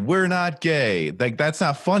and we're not gay, like that's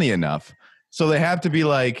not funny enough. So they have to be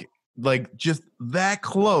like just that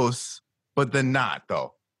close, but then not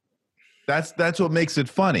though. That's what makes it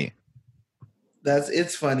funny.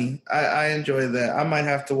 It's funny. I enjoy that. I might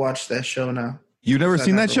have to watch that show now. You've never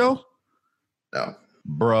seen that show? No.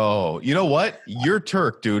 Bro, you know what? You're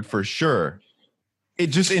Turk, dude, for sure. It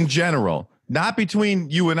just in general, not between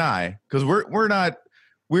you and I, because we're not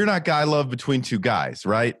guy love between two guys,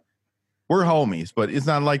 right? We're homies, but it's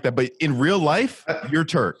not like that. But in real life, you're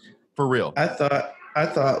Turk, for real. I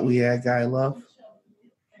thought we had guy love.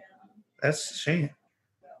 That's a shame.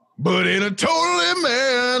 But in a totally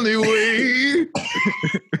manly way.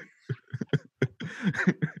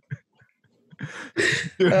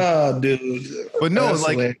 Oh, dude. But no, That's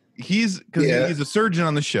like hilarious. he's a surgeon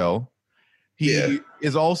on the show. He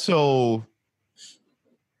is also,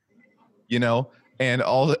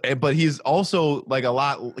 but he's also like a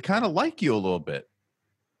lot, kind of like you a little bit.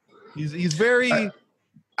 He's very, I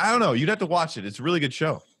don't know. You'd have to watch it. It's a really good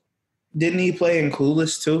show. Didn't he play in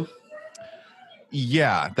Clueless too?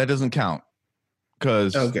 Yeah, that doesn't count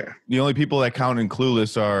because the only people that count in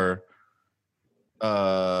Clueless are.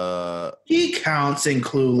 He counts in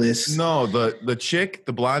Clueless. No, the chick,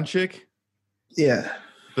 the blonde chick. Yeah.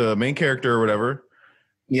 The main character or whatever.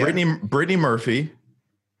 Yeah. Brittany Murphy.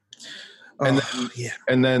 And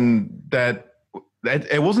then that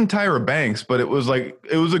it wasn't Tyra Banks, but it was a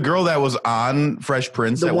girl that was on Fresh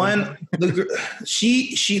Prince. The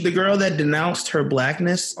girl that denounced her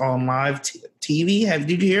blackness on live TV.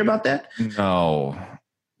 Did you hear about that? No.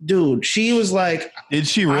 Dude, she was like, did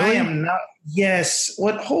she really? I am not. Yes.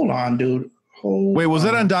 What? Hold on, dude. Wait, was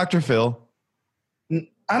that on Dr. Phil?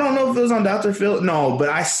 I don't know if it was on Dr. Phil. No, but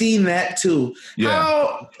I seen that too.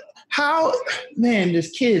 Yeah. How, man,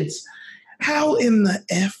 there's kids. How in the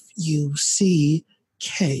FUCK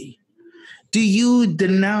do you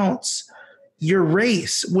denounce your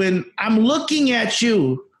race when I'm looking at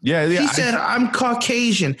you? Yeah. She said, I'm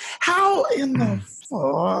Caucasian. How in the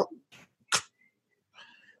fuck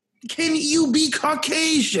can you be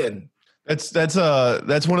Caucasian? That's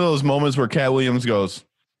one of those moments where Cat Williams goes,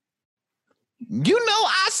 you know,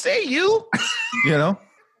 I see you, you know?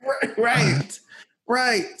 Right.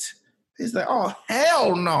 He's like, oh,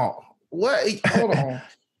 hell no. What? Hold on.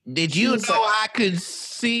 Did you know I could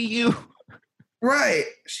see you? Right.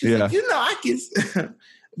 She's like, you know, I can.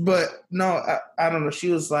 But no, I don't know. She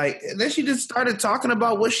was like, and then she just started talking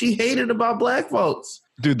about what she hated about black folks.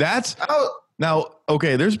 Dude, now,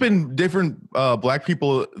 okay, there's been different black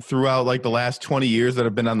people throughout like the last 20 years that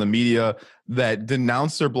have been on the media that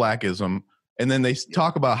denounce their blackism. And then they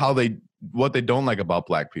talk about what they don't like about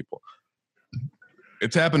black people.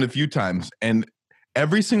 It's happened a few times. And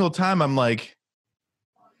every single time I'm like,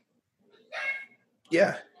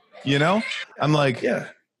 yeah, you know, I'm like, yeah,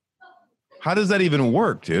 How does that even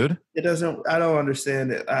work, dude? It doesn't. I don't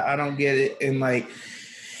understand it. I don't get it. And like,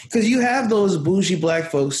 because you have those bougie black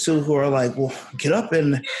folks too who are like, well, get up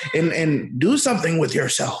and do something with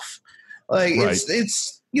yourself. Like Right.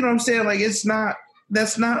 it's you know what I'm saying? Like it's not.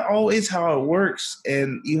 That's not always how it works,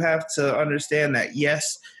 and you have to understand that.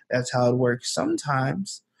 Yes, that's how it works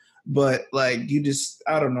sometimes, but like you just,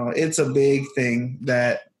 I don't know. It's a big thing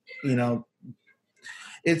that you know.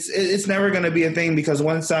 It's never going to be a thing because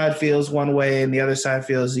one side feels one way and the other side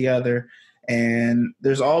feels the other, and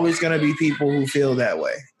there's always going to be people who feel that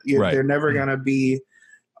way. Right. They're never going to be.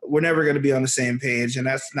 We're never going to be on the same page, and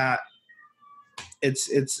that's not.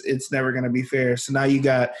 It's never going to be fair. So now you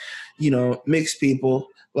got, mixed people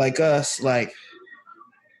like us, like,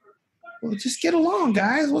 well, just get along,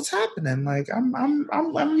 guys. What's happening? Like, I'm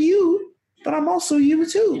you, but I'm also you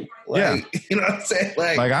too. Like, Yeah. You know what I'm saying?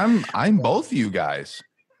 Like I'm both you guys.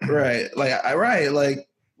 right. Like,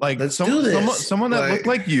 Like let's do this. someone that looked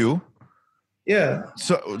like you. Yeah.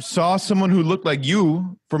 Saw someone who looked like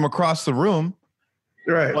you from across the room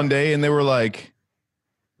Right. one day, and they were like,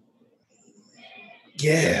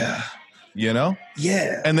 Yeah.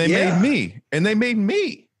 Yeah, And they made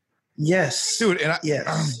me, Yes. dude. And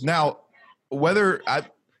Yes. Now, whether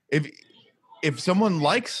if someone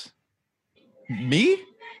likes me,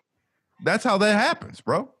 that's how that happens,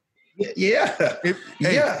 bro. Yeah.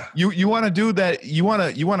 Yeah. You want to do that? You want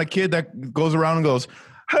a kid that goes around and goes,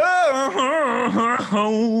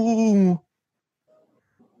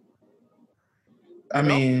 I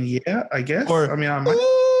mean, yeah, I guess. Or- I mean, I'm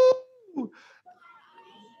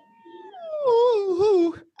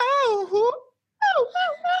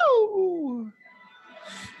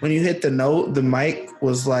when you hit the note, the mic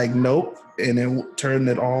was like, nope, and it turned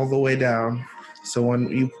it all the way down. So when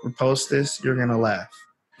you post this, you're gonna laugh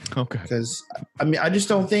Okay. because I mean, I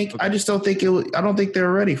don't think they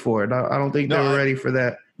were ready for it. I don't think they were ready for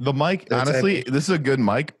that. The mic, That's honestly, epic. this is a good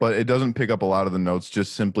mic, but it doesn't pick up a lot of the notes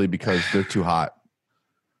just simply because they're too hot.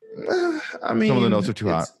 I mean, Some of the notes are too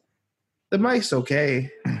hot. The mic's okay.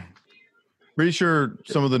 Pretty sure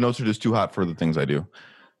some of the notes are just too hot for the things I do.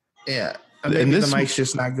 Yeah, And maybe this- the mic's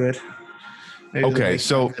just not good. Maybe the Okay, mic's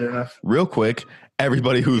so- not good enough. Real quick,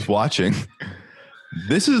 everybody who's watching,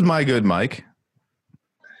 this is my good mic.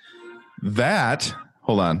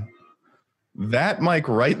 Hold on. That mic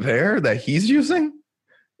right there that he's using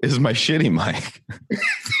is my shitty mic.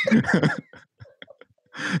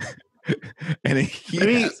 And I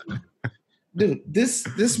mean, dude,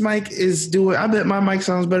 this mic is doing. I bet my mic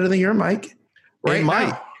sounds better than your mic. Right it might.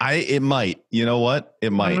 now. It might. You know what? It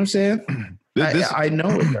You know what I'm might. saying? This, I know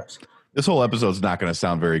it does. this whole episode's not going to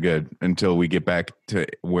sound very good until we get back to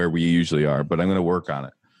where we usually are, but I'm going to work on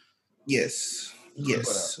it. Yes,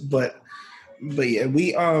 but yeah,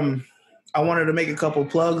 we I wanted to make a couple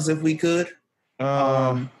plugs if we could.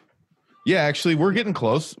 Yeah, actually, we're getting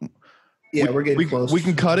close. Yeah, we're getting close. We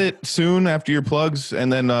can cut it soon after your plugs,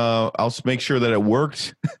 and then I'll make sure that it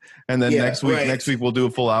worked. And then Yeah, next week right. we'll do a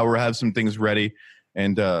full hour, have some things ready,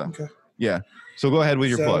 and Okay. yeah. So go ahead with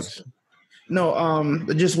your Sounds- plugs.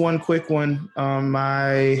 No, just one quick one.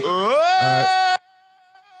 My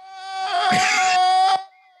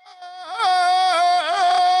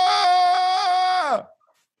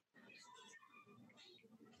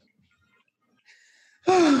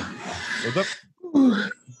What's up?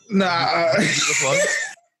 nah, Did you plug?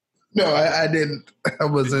 no, I didn't. I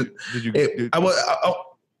wasn't. Did you?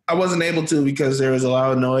 I wasn't able to because there was a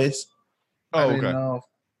loud noise. I Oh, didn't okay. know.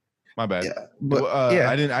 My bad. Yeah, but Well,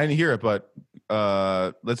 I didn't hear it, but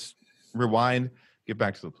let's rewind. Get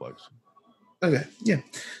back to the plugs. Okay, yeah.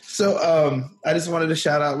 So I just wanted to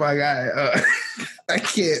shout out my guy. I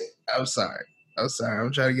can't. I'm sorry.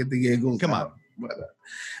 I'm trying to get the giggles. Come on. out. But,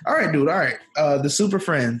 all right, dude. All right. The Super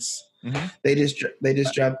Friends. Mhm. They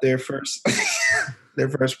just dropped their first their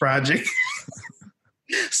first project.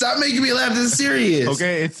 Stop making me laugh. This is serious.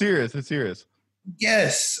 Okay, it's serious. It's serious.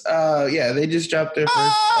 Yes. Yeah. They just dropped their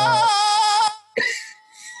first.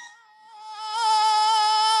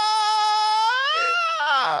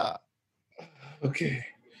 Okay.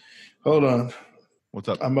 Hold on. What's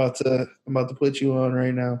up? I'm about to put you on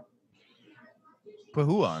right now. Put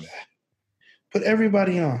who on? Put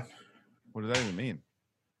everybody on. What does that even mean?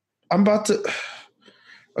 I'm about to.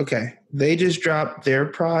 Okay. They just dropped their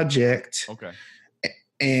project, Okay.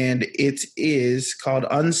 and it is called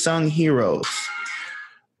Unsung Heroes.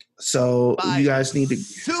 So you guys need to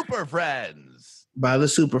Super Friends. buy the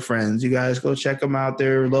Super Friends. You guys go check them out.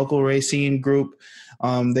 They're a local racing group.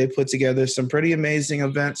 They put together some pretty amazing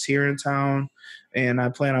events here in town, and I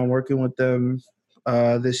plan on working with them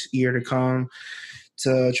this year to come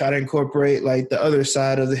to try to incorporate like the other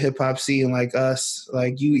side of the hip hop scene, like us.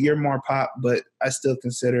 Like you're more pop, but I still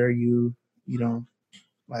consider you,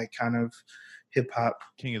 like kind of hip hop.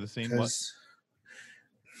 King of the scene. What? Is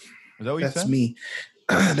that what you That's said? me.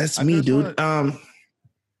 That's me, dude.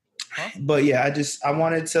 But yeah, I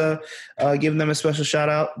wanted to give them a special shout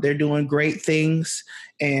out. They're doing great things,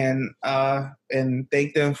 and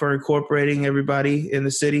thank them for incorporating everybody in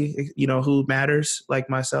the city, who matters, like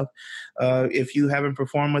myself. If you haven't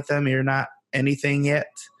performed with them, you're not anything yet.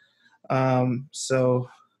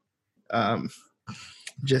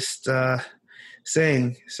 Just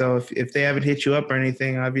saying. So if they haven't hit you up or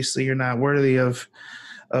anything, obviously you're not worthy of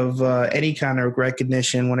any kind of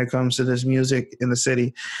recognition when it comes to this music in the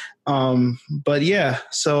city. But yeah,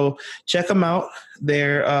 so check them out.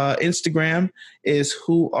 Their Instagram is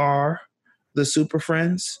Who Are the Super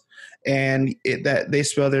Friends, and that they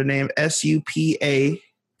spell their name SUPA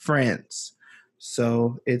Friends.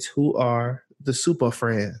 So it's Who Are the Super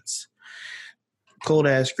Friends. Cold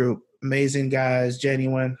ass group, amazing guys,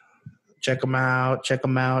 genuine. Check them out. Check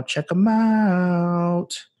them out. Check them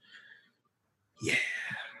out. Yeah.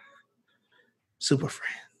 Super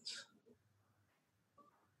Friends.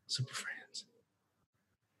 Super Friends.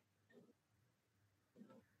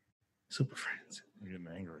 Super Friends. I'm getting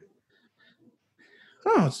angry.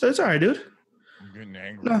 Oh, it's all right, dude. I'm getting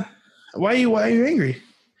angry. No. Why are you angry?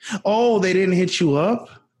 Oh, they didn't hit you up?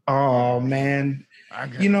 Oh, man.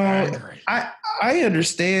 I'm getting angry. I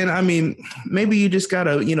understand. I mean, maybe you just got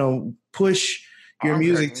to, push your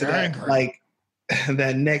music to that, like,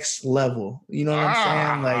 that next level. You know what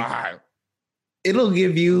I'm saying? Like, it'll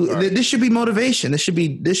give you. This should be motivation. This should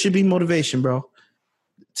be motivation, bro.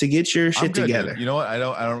 To get your shit together. Dude. You know what? I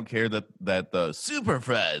don't care that the Super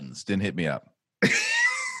Friends didn't hit me up.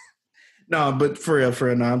 No, but for real,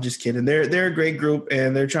 no, I'm just kidding. They're a great group,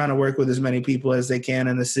 and they're trying to work with as many people as they can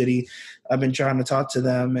in the city. I've been trying to talk to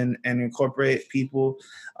them and incorporate people.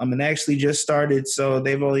 And actually just started, so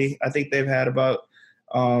I think they've had about,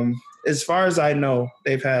 as far as I know,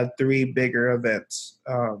 they've had 3 bigger events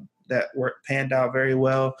that panned out very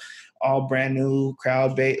well, all brand new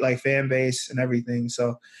crowd base, like fan base and everything.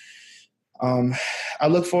 So I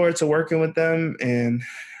look forward to working with them, and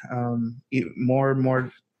more and more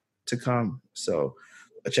to come. So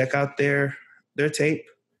check out their tape,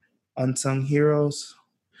 Unsung Heroes.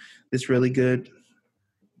 It's really good.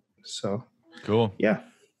 So cool. Yeah.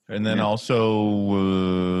 And then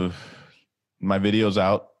also my video's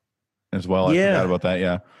out as well. I forgot about that.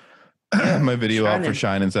 Yeah. My video out for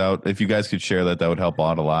Shining's out. If you guys could share that would help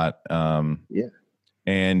out a lot. Yeah.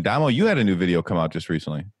 And Damo, you had a new video come out just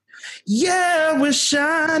recently. Yeah, we're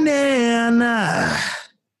shining.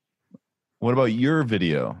 What about your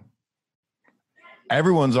video?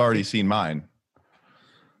 Everyone's already seen mine.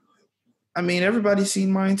 I mean, everybody's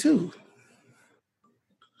seen mine too.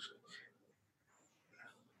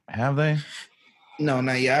 Have they? No,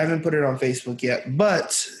 not yet. I haven't put it on Facebook yet.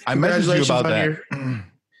 But I messaged you about that.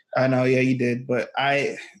 I know, yeah, you did. But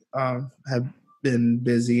I have been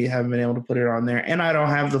busy, haven't been able to put it on there, and I don't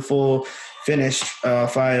have the full finished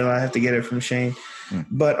file. I have to get it from Shane.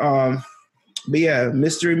 But yeah,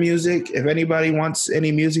 Mystery Music. If anybody wants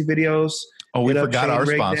any music videos, we forgot our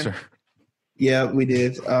sponsor. Yeah, we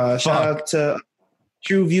did. Shout out to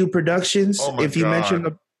True View Productions. If you mention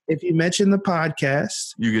the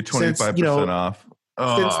podcast, you get 25% off.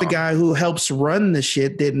 Since the guy who helps run the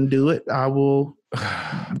shit didn't do it, I will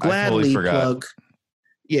gladly plug.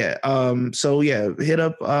 Yeah. So yeah, hit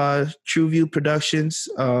up True View Productions,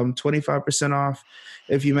 25% off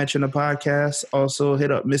if you mention the podcast. Also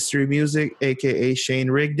hit up Mystery Music, aka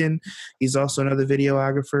Shane Rigdon. He's also another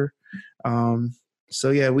videographer.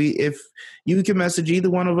 So yeah, if you can message either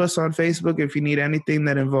one of us on Facebook if you need anything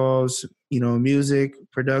that involves, music,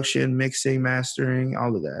 production, mixing, mastering,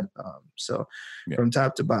 all of that. From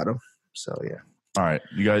top to bottom. So yeah. All right.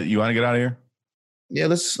 You want to get out of here? Yeah,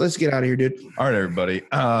 let's get out of here, dude. All right, everybody.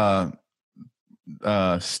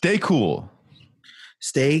 Stay cool.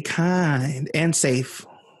 Stay kind and safe.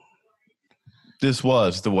 This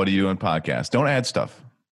was the What Are You Doing podcast. Don't add stuff.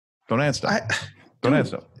 Don't add stuff.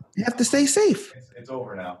 You have to stay safe. It's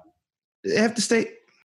over now. You have to stay.